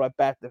DiBiase brought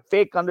back the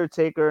fake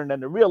Undertaker, and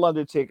then the real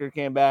Undertaker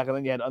came back, and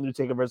then you had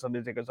Undertaker versus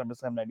Undertaker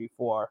SummerSlam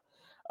 94,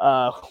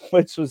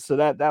 which was, so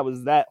that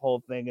was that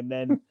whole thing. And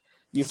then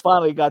you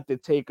finally got the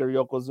Taker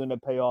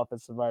Yokozuna payoff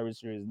at Survivor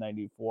Series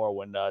 94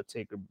 when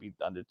Taker beat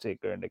the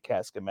Undertaker in the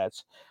casket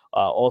match,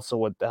 also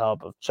with the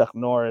help of Chuck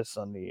Norris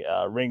on the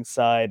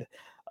ringside,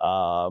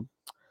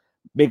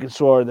 making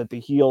sure that the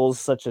heels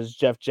such as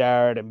Jeff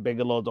Jarrett and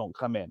Bigelow don't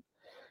come in.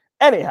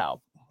 Anyhow,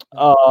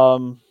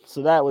 so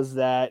that was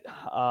that.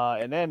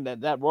 And then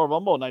that Royal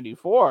Rumble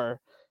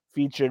 94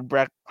 featured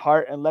Bret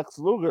Hart and Lex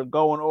Luger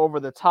going over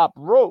the top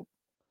rope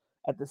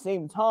at the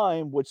same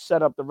time, which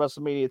set up the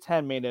WrestleMania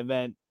 10 main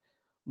event.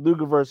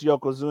 Luger versus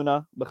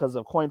Yokozuna because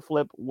of coin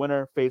flip.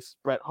 Winner faced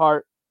Bret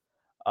Hart.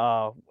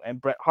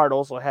 And Bret Hart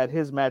also had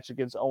his match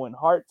against Owen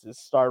Hart to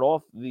start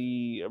off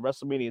the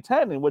WrestleMania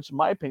 10, in which, in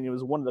my opinion,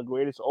 was one of the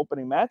greatest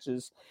opening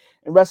matches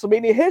in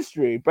WrestleMania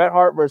history. Bret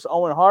Hart versus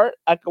Owen Hart.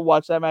 I could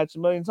watch that match a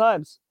million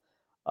times.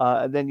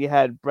 And then you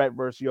had Bret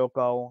versus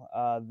Yoko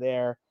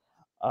there.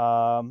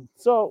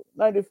 So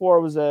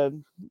 94 was a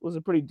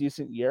pretty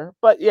decent year.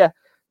 But yeah,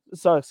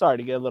 so sorry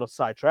to get a little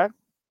sidetracked.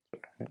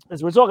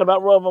 As we're talking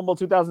about Royal Rumble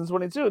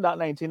 2022, not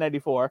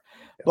 1994.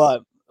 Yes.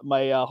 But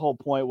my whole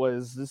point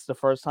was this is the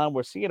first time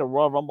we're seeing a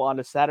Royal Rumble on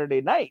a Saturday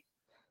night.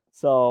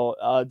 So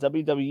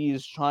WWE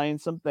is trying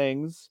some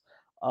things.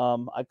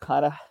 I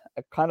kind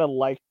of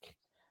like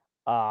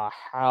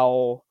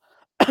how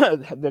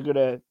they're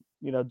gonna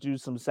do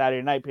some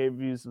Saturday night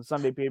pay-per-views, some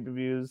Sunday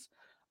pay-per-views.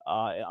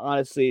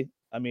 Honestly,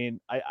 I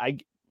mean, I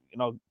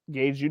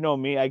Gage, you know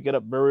me, I get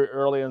up very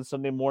early on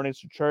Sunday mornings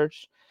for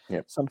church.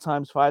 Yep.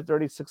 Sometimes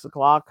 5:30, 6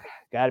 o'clock.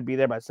 Got to be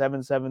there by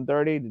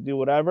 7:30 to do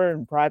whatever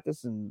and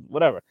practice and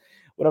whatever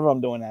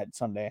I'm doing that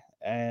Sunday.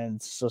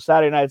 And so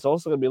Saturday night's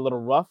also gonna be a little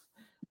rough,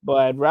 but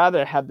I'd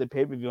rather have the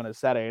pay-per-view on a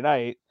Saturday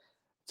night,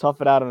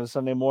 tough it out on a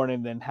Sunday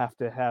morning, than have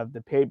to have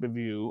the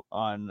pay-per-view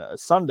on a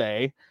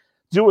Sunday,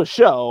 do a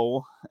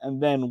show,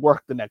 and then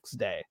work the next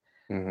day.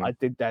 Mhm. I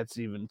think that's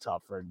even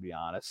tougher, to be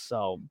honest.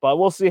 So, but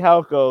we'll see how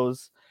it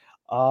goes.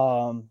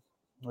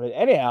 But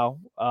anyhow,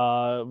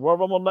 Royal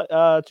Rumble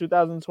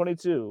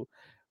 2022,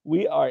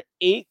 we are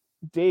 8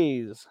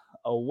 days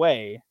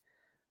away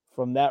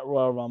from that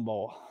Royal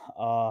Rumble.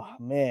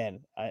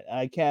 Man,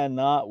 I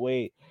cannot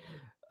wait.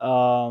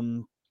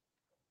 And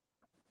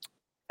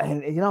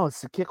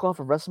it's the kickoff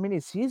of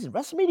WrestleMania season.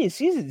 WrestleMania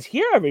season is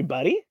here,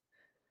 everybody.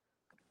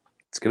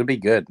 It's gonna be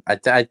good.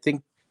 I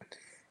think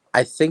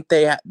I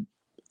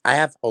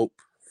have hope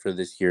for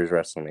this year's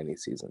WrestleMania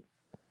season.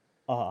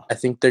 I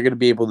think they're gonna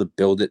be able to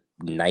build it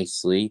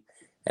nicely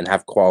and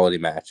have quality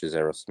matches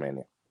at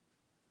WrestleMania.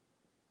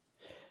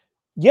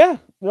 Yeah,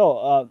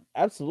 no,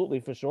 absolutely,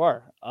 for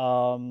sure.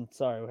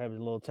 Sorry, we're having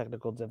a little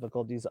technical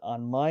difficulties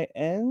on my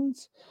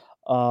end.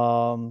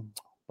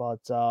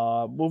 But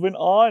moving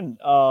on.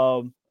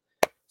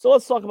 So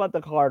let's talk about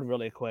the card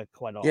really quick,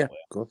 quite Yeah, honestly.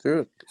 go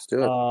through it. Let's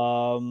do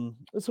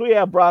it. So we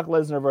have Brock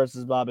Lesnar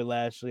versus Bobby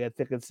Lashley. I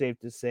think it's safe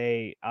to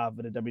say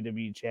for the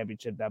WWE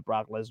Championship that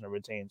Brock Lesnar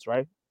retains,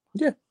 right?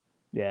 Yeah.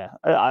 Yeah,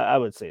 I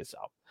would say so.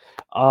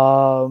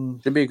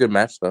 Should be a good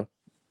match though.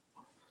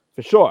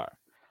 For sure.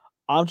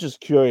 I'm just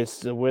curious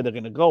to where they're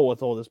going to go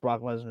with all this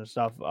Brock Lesnar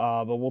stuff,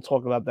 but we'll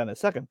talk about that in a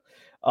second.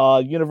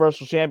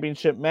 Universal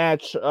Championship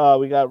match.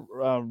 We got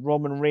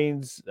Roman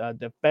Reigns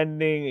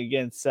defending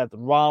against Seth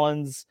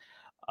Rollins.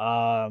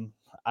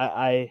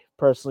 I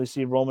personally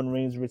see Roman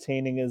Reigns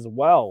retaining as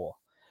well.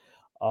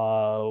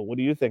 What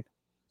do you think?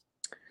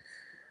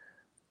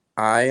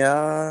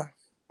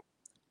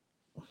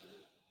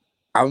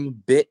 I'm a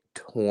bit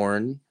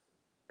torn,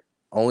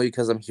 only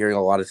because I'm hearing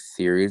a lot of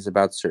theories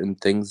about certain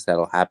things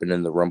that'll happen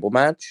in the Rumble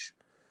match.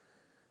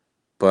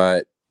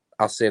 But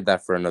I'll save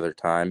that for another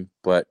time.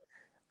 But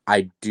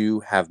I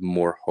do have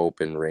more hope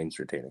in Reigns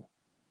retaining.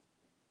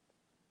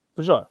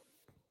 For sure.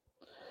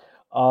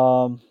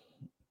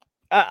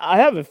 I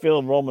have a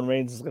feeling Roman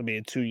Reigns is going to be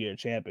a 2-year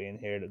champion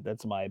here.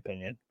 That's my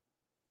opinion.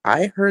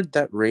 I heard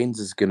that Reigns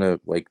is gonna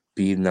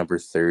be number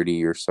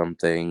 30 or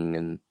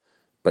something,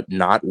 but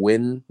not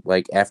win.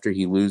 Like after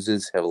he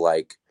loses, he'll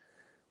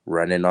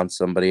run in on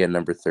somebody at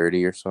number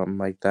 30 or something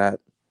like that.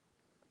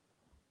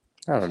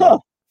 I don't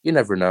know. You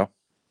never know.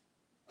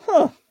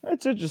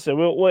 That's interesting.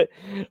 I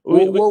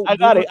We'll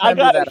gotta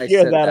remember that I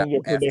hear said that that on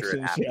your after it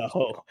prediction happens.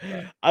 show.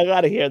 I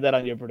gotta hear that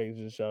on your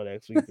prediction show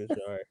next week for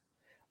sure.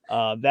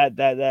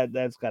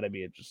 That's gotta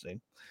be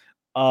interesting.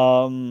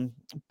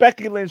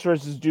 Becky Lynch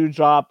versus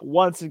Doudrop.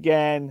 Once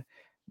again,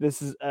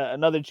 this is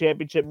another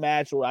championship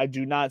match where I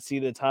do not see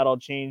the title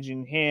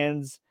changing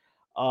hands.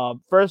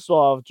 First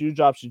off,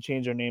 Doudrop should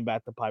change her name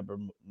back to Piper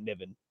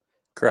Niven.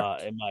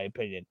 Correct. In my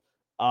opinion.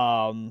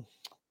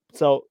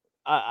 So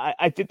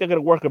I think they're going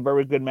to work a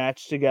very good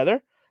match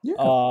together.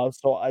 Yeah.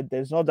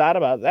 There's no doubt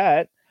about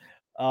that.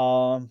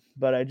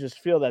 But I just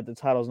feel that the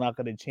title's not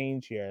going to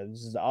change here.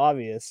 This is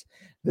obvious.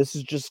 This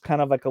is just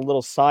kind of like a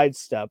little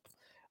sidestep,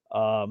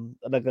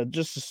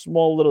 just a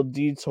small little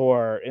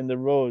detour in the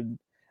road,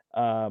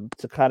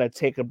 to kind of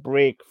take a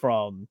break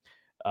from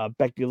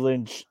Becky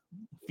Lynch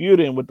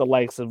feuding with the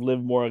likes of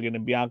Liv Morgan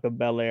and Bianca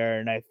Belair,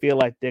 and I feel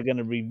like they're going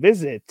to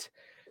revisit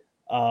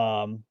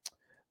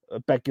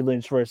Becky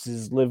Lynch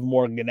versus Liv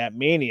Morgan at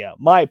Mania,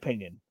 my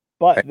opinion.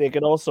 But they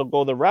could also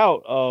go the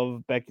route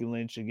of Becky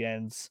Lynch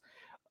against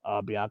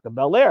Bianca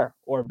Belair,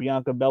 or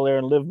Bianca Belair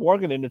and Liv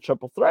Morgan in a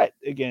triple threat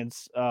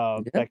against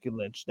Becky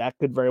Lynch. That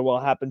could very well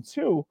happen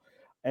too,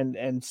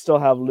 and still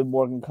have Liv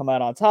Morgan come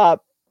out on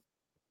top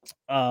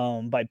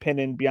by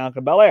pinning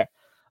Bianca Belair,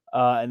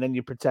 and then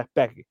you protect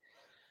Becky.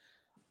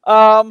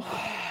 So,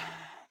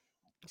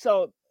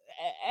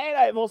 and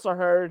I've also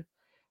heard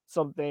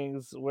some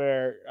things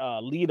where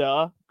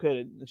Lita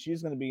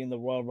she's going to be in the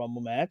Royal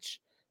Rumble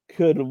match,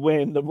 could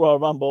win the Royal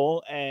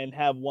Rumble and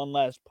have one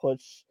last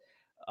push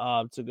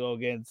to go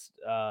against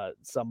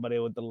somebody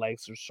with the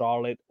likes of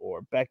Charlotte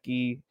or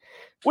Becky,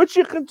 which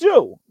you could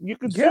do. You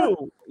could Yeah,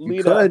 do you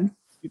Lita. could.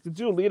 You could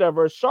do Lita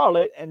versus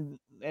Charlotte, and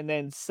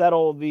then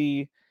settle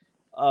the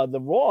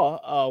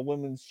Raw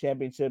Women's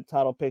Championship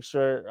title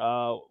picture.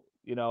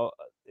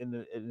 In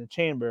the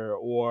chamber,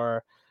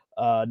 or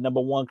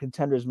number one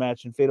contenders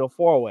match in Fatal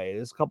 4-Way.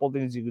 There's a couple of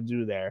things you could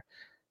do there.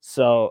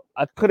 So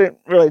I couldn't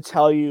really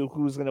tell you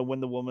who's going to win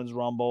the Women's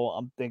Rumble.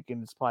 I'm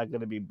thinking it's probably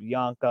going to be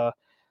Bianca,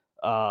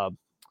 uh,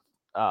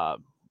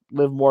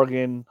 Liv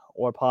Morgan,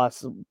 or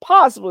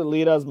possibly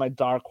Lita as my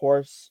dark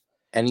horse.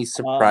 Any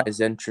surprise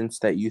entrance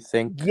that you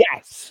think?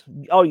 Yes.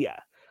 Oh yeah.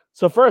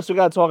 So first we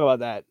got to talk about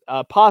that.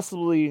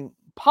 Possibly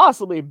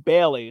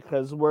Bailey,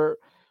 because we're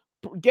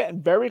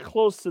getting very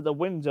close to the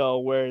window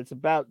where it's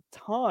about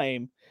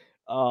time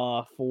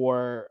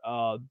for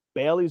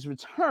Bailey's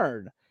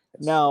return.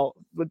 Yes. Now,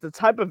 with the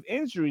type of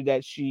injury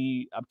that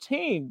she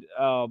obtained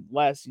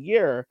last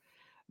year,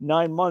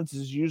 9 months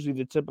is usually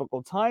the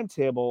typical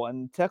timetable,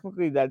 and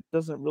technically that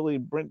doesn't really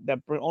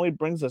only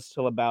brings us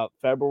till about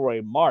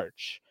February,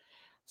 March.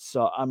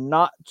 So I'm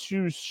not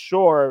too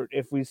sure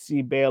if we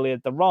see Bailey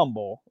at the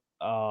Rumble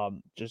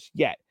just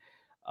yet.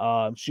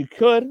 She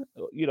could,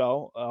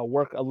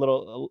 work a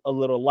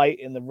little light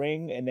in the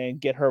ring and then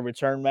get her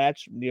return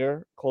match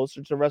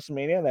closer to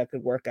WrestleMania. That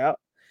could work out.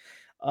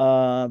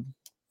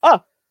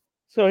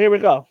 So here we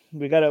go.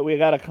 We got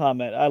a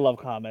comment. I love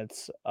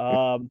comments.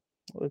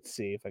 Let's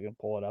see if I can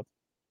pull it up.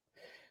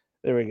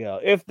 There we go.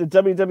 If the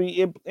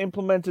WWE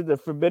implemented the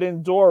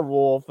Forbidden Door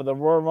rule for the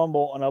Royal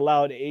Rumble and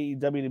allowed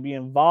AEW to be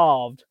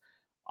involved,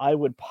 I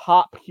would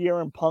pop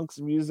hearing Punk's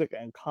music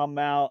and come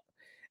out,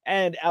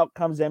 and out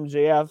comes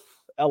MJF.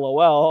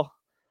 LOL.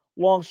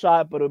 Long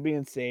shot, but it would be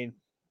insane.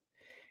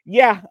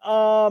 Yeah,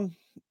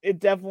 it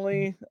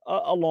definitely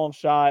a long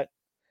shot.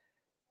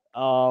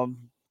 Don't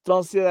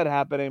see that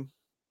happening.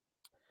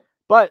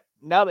 But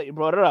now that you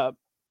brought it up,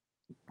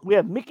 we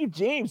have Mickie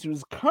James,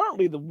 who's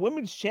currently the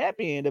women's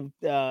champion of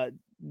the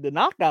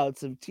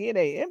knockouts of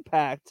TNA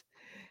Impact,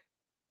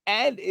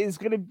 and is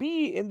going to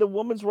be in the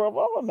Women's Royal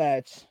Rumble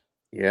match.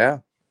 Yeah,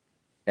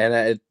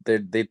 and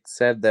they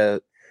said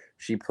that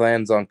she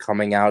plans on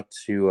coming out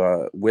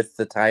to with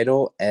the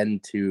title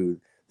and to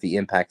the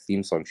Impact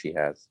theme song she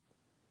has.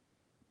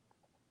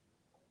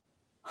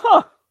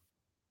 Huh.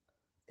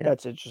 Yeah.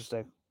 That's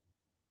interesting.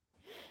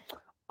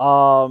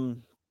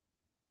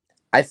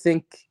 I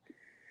think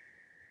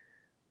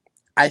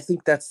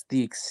that's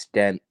the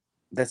extent.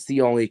 That's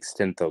the only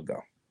extent they'll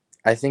go.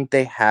 I think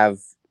they have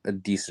a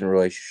decent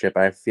relationship.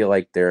 I feel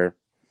like they're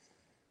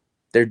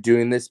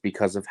doing this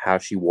because of how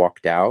she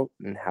walked out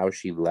and how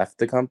she left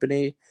the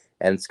company,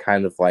 and it's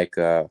kind of like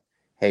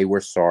hey,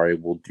 we're sorry,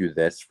 we'll do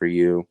this for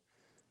you,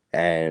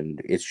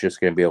 and it's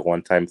just going to be a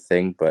one-time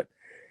thing. But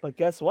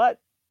guess what?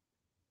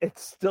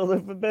 It's still the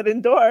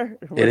Forbidden Door,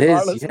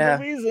 regardless of the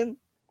reason.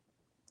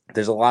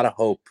 There's a lot of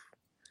hope,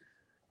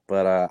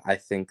 but I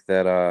think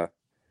that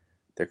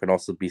there can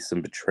also be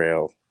some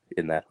betrayal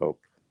in that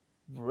hope.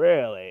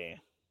 Really?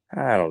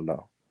 I don't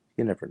know.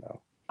 You never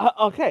know.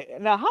 Okay,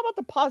 now how about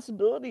the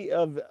possibility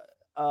of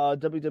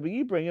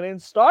WWE bringing in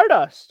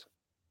Stardust?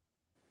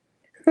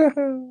 I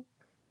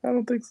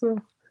don't think so.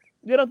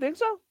 You don't think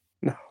so?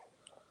 No.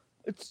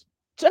 It's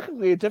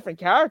technically a different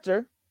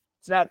character.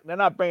 It's not. They're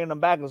not bringing them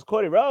back as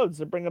Cody Rhodes.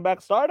 They're bringing back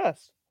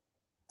Stardust.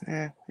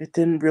 It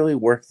didn't really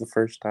work the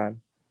first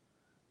time.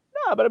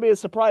 No, but it'll be a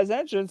surprise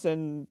entrance,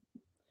 and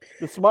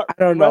the smart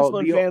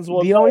wrestling fans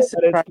will the know only that it's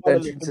surprise part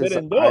of the entrance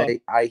Forbidden Door.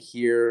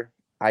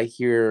 I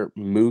hear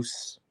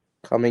Moose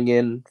coming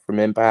in from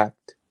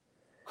Impact.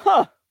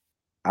 Huh.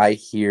 I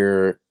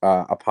hear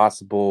a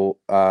possible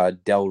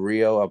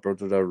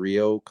Alberto Del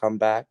Rio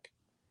comeback.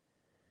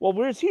 Well,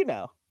 where's he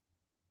now?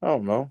 I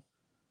don't know.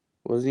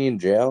 Was he in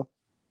jail?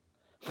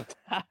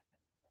 I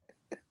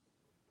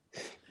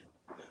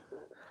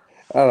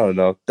don't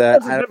know.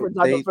 That's a different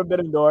type of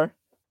Forbidden Door.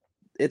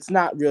 It's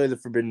not really the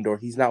Forbidden Door.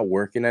 He's not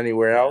working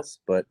anywhere else,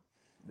 but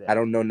I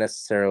don't know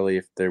necessarily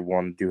if they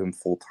want to do him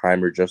full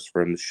time or just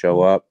for him to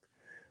show up.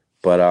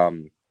 But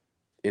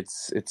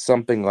it's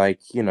something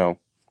like,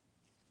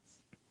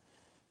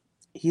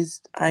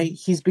 he's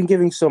been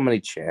giving so many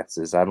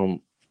chances. I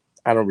don't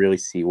really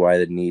see why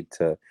the need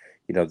to,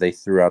 they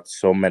threw out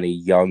so many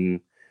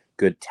young,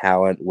 good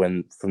talent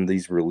from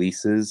these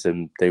releases,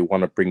 and they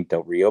want to bring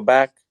Del Rio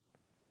back.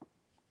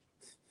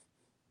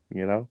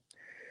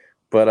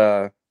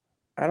 But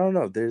I don't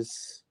know.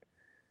 There's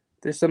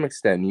some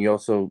extent. You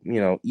also,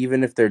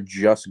 even if they're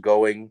just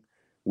going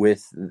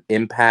with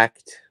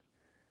Impact,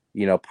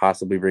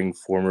 possibly bring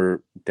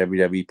former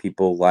WWE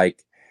people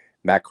like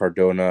Matt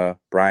Cardona,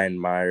 Brian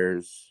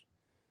Myers,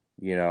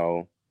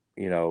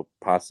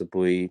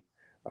 possibly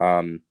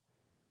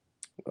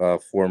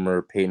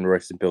former Peyton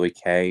Royce and Billy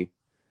Kay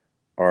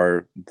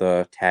are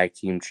the tag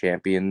team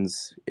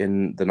champions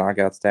in the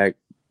Knockouts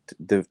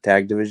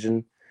tag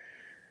division.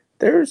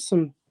 There's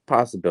some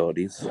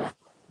possibilities.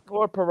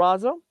 Or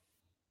Purrazzo?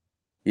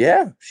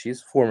 Yeah, she's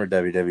former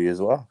WWE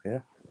as well. Yeah.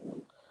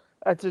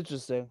 That's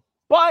interesting.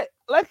 But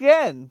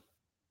again,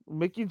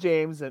 Mickey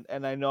James,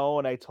 and I know,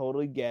 and I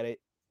totally get it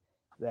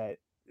that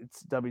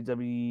it's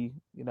WWE,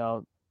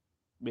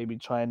 maybe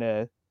trying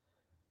to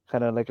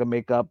kind of like a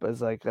makeup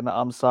as like an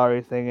I'm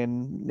sorry thing,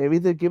 and maybe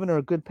they're giving her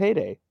a good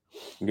payday.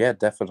 Yeah,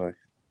 definitely.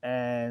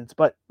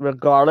 But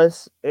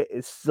regardless, it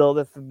is still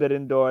the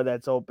forbidden door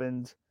that's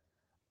opened.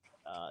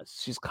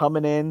 She's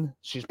coming in.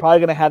 She's probably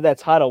gonna have that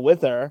title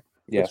with her,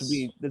 which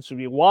would Yes.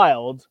 be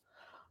wild.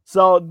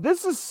 So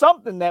this is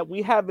something that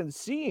we haven't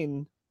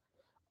seen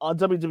on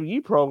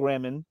WWE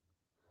programming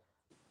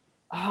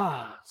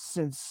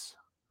since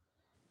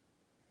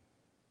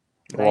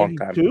A long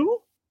time.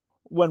 '92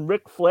 when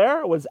Ric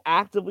Flair was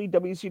actively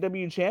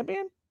WCW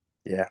champion.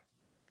 Yeah.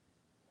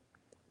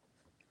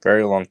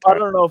 Very long I time.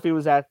 don't know if he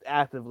was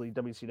actively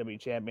WCW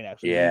champion.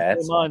 Actually, Yeah, he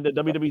that's came on the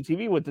WWE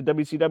TV with the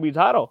WCW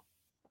title.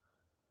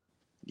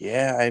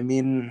 Yeah, I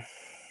mean,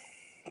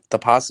 the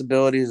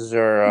possibilities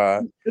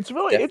are It's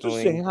really definitely.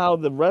 interesting how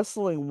the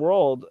wrestling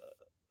world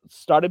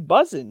started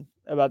buzzing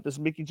about this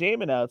Mickey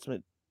James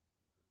announcement.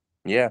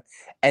 Yeah,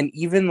 and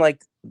even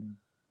like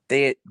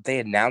they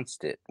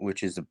announced it,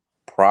 which is a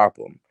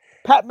problem.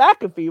 Pat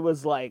McAfee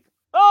was like,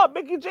 "Oh,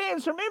 Mickey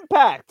James from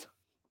Impact."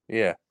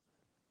 Yeah,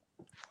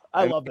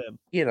 I mean, love him.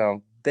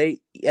 they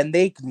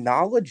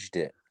acknowledged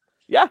it.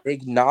 Yeah, They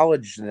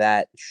acknowledged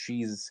that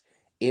she's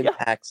yeah,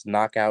 Impact's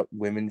Knockout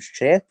Women's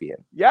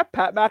Champion. yeah.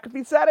 Pat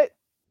McAfee said it.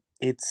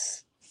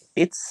 It's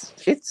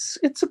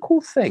a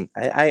cool thing.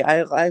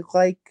 I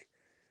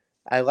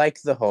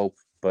like the hope,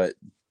 but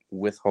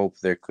with hope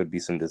there could be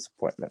some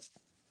disappointment.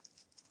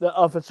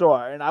 For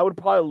sure, and I would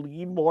probably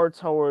lean more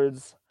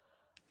towards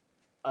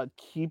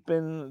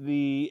keeping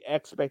the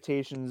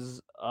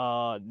expectations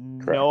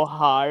no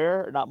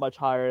higher, not much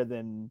higher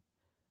than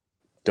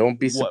Don't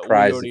be what we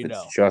surprised if already it's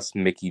know. just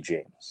Mickey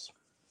James.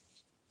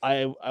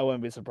 I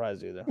wouldn't be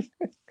surprised either.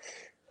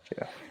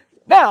 Yeah.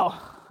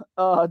 Now,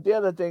 the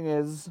other thing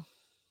is,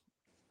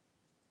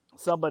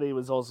 somebody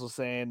was also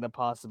saying the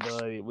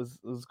possibility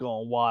was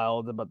going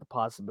wild about the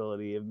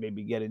possibility of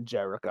maybe getting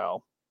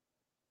Jericho,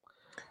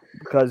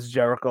 because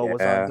Jericho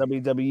was on Yeah.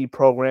 WWE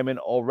programming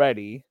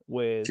already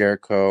with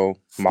Jericho,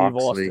 Steve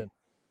Moxley. Austin.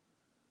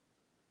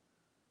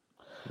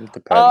 It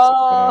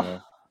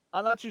depends.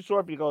 I'm not too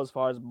sure if you go as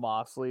far as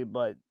Moxley,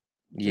 but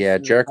Yeah,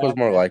 Jericho's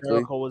more likely.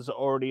 Jericho was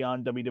already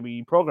on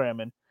WWE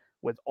programming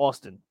with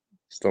Austin.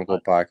 Stone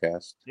Cold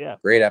Podcast. Yeah.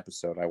 Great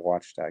episode. I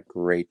watched that.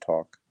 Great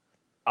talk.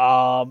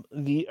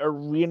 The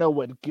arena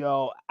would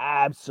go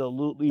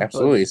absolutely,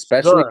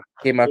 especially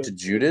came out to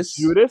Judas.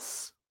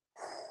 Judas.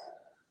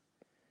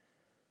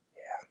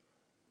 Yeah.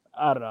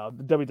 I don't know.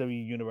 The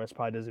WWE universe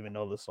probably doesn't even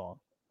know the song.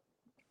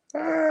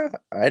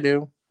 I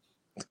do.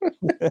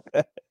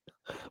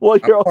 Well,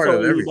 you're I'm part also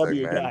of an everything,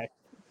 AEW man. guy.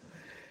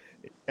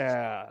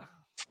 Yeah.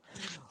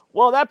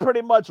 Well, that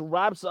pretty much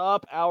wraps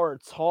up our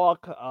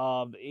talk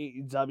of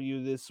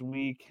AEW this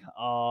week.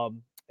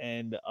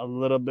 And a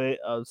little bit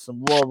of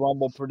some Royal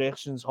Rumble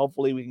predictions.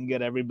 Hopefully, we can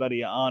get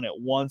everybody on at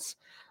once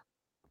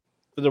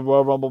for the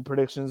Royal Rumble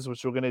predictions,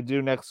 which we're going to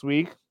do next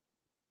week.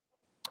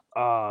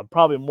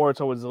 Probably more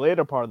towards the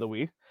later part of the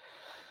week.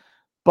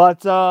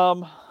 But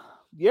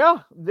yeah,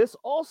 this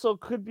also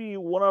could be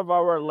one of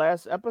our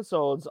last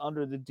episodes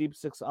under the Deep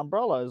Six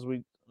umbrella,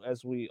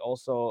 as we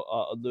also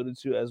alluded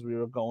to as we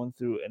were going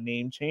through a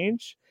name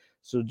change.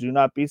 So do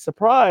not be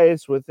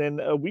surprised within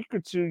a week or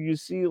two you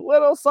see a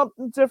little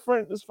something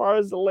different as far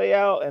as the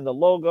layout and the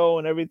logo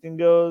and everything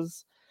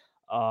goes.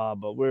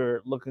 But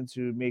we're looking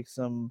to make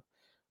some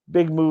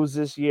big moves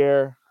this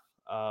year.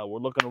 We're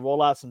looking to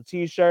roll out some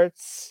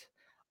t-shirts.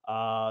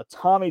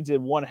 Tommy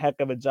did one heck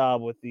of a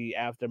job with the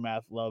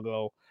Aftermath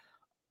logo.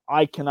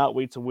 I cannot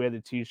wait to wear the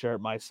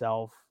t-shirt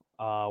myself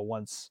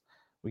once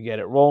we get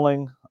it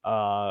rolling.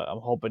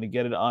 I'm hoping to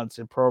get it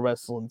onto Pro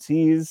Wrestling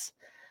Tees.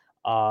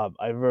 I've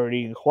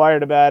already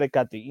inquired about it,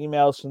 got the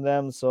emails from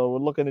them, so we're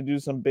looking to do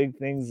some big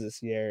things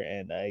this year,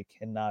 and I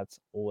cannot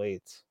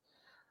wait.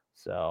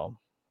 So,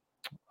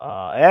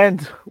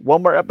 and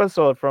one more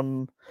episode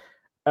from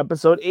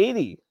episode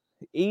 80.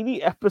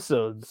 80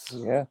 episodes.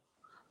 Yeah.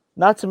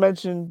 Not to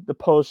mention the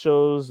post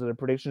shows, the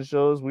prediction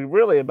shows. We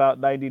really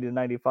about 90 to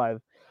 95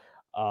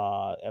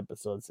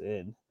 episodes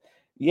in.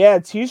 Yeah,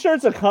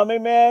 t-shirts are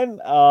coming, man.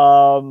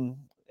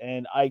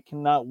 And I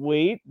cannot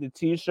wait. The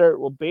t-shirt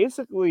will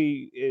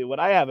basically, what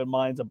I have in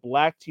mind is a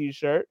black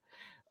t-shirt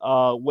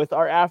with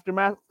our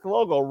Aftermath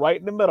logo right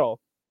in the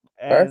middle.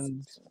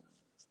 And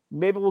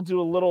maybe we'll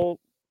do a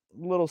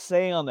little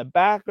saying on the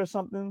back or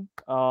something.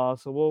 So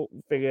we'll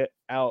figure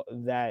out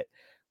that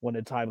when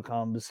the time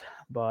comes.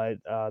 But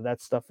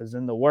that stuff is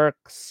in the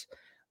works.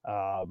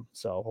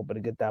 So hoping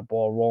to get that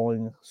ball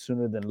rolling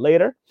sooner than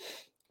later.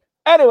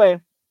 Anyway,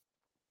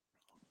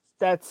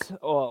 that's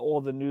all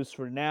the news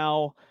for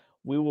now.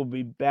 We will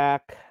be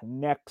back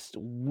next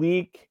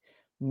week.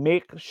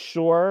 Make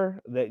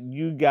sure that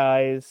you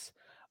guys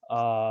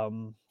are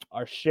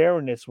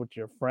sharing this with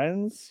your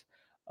friends.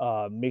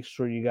 Make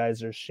sure you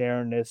guys are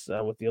sharing this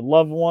with your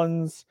loved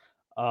ones.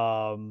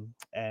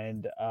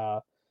 And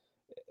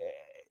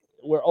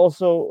we're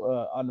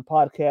also on the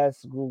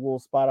podcast,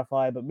 Google,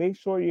 Spotify, but make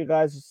sure you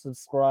guys are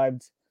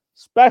subscribed,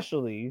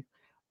 especially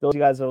those of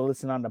you guys that are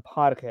listening on the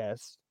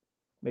podcast.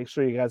 Make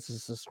sure you guys are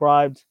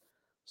subscribed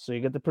so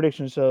you get the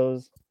prediction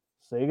shows,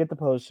 so you get the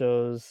post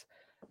shows,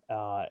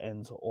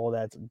 and all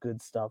that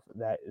good stuff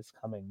that is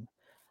coming.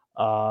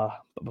 But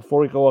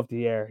before we go off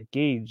the air,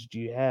 Gage, do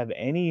you have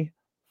any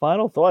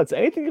final thoughts?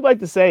 Anything you'd like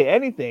to say?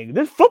 Anything?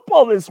 There's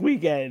football this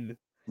weekend.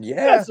 You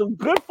got Yeah, some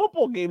good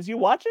football games. You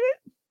watching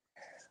it?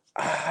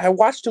 I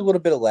watched a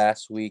little bit of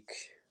last week.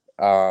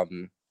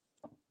 I'm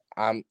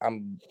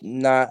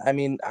not. I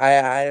mean,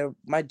 I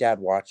my dad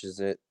watches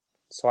it,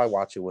 so I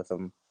watch it with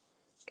him.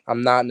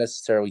 I'm not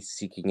necessarily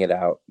seeking it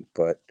out,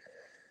 but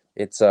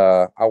it's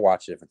I'll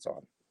watch it if it's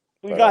on.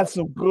 We But got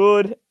some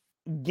good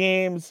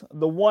games.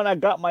 The one I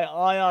got my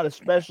eye on,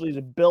 especially, is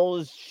the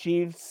Bills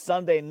Chiefs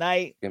Sunday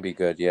night. gonna be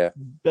good. Yeah,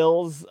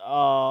 Bills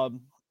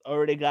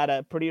already got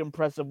a pretty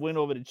impressive win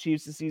over the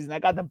Chiefs this season. I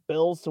got the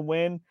Bills to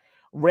win.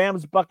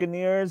 Rams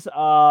Buccaneers.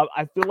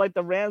 I feel like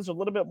the Rams are a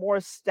little bit more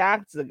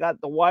stacked. They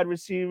got the wide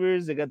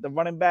receivers. They got the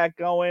running back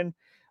going.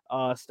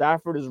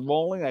 Stafford is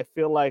rolling. I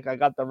feel like I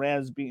got the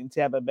Rams beating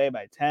Tampa Bay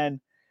by 10.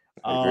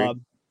 I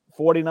agree.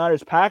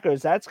 49ers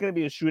Packers. That's going to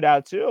be a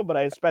shootout too, but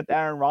I expect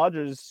Aaron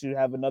Rodgers to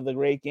have another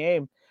great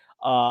game.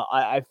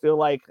 I feel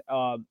like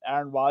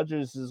Aaron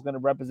Rodgers is going to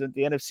represent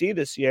the NFC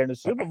this year in the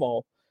Super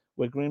Bowl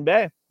with Green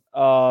Bay.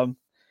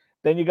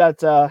 Then you got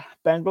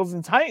Bengals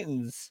and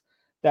Titans.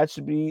 That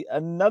should be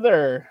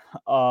another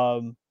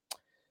shootout.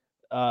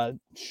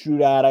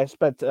 I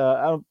expect.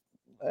 I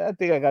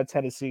think I got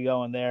Tennessee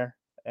going there,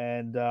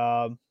 and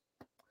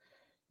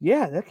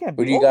yeah, that can't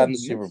be. Who do you all got the in the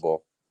Super games.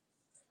 Bowl?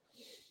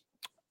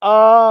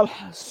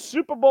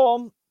 Super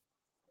Bowl.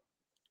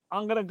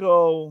 I'm gonna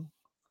go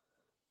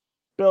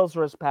Bills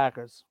versus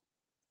Packers.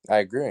 I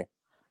agree.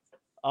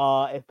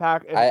 If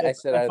I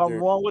said I'm either.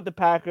 wrong with the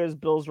Packers,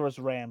 Bills versus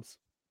Rams.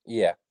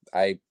 Yeah,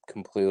 I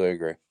completely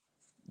agree.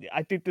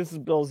 I think this is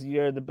Bills'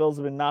 year. The Bills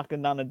have been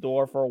knocking down the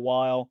door for a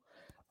while,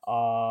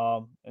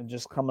 and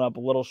just coming up a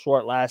little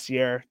short last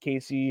year.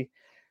 Casey,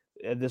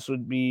 this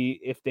would be,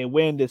 if they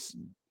win, this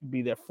would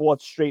be their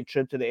fourth straight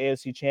trip to the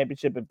AFC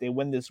Championship if they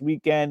win this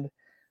weekend.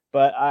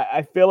 But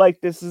I feel like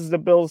this is the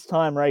Bills'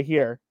 time right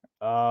here.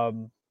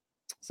 So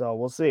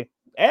we'll see.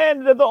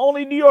 And they're the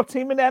only New York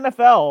team in the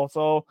NFL.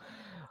 So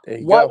There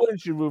you why go.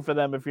 wouldn't you root for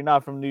them if you're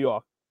not from New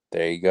York?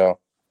 There you go.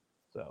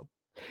 So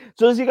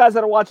those of you guys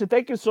that are watching,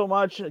 thank you so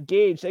much.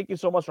 Gage, thank you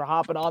so much for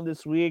hopping on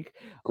this week.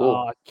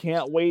 Cool.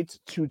 Can't wait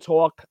to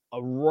talk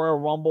a Royal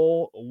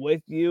Rumble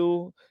with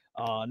you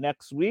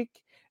next week.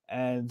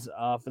 And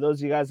for those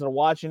of you guys that are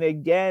watching,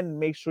 again,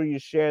 make sure you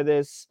share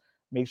this.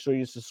 Make sure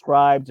you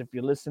subscribe if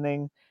you're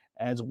listening.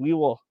 And we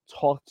will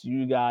talk to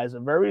you guys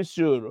very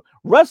soon.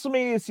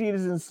 WrestleMania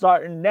season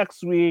starting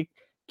next week.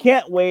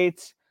 Can't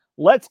wait.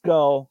 Let's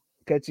go.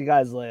 Catch you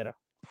guys later.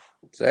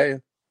 Say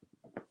it.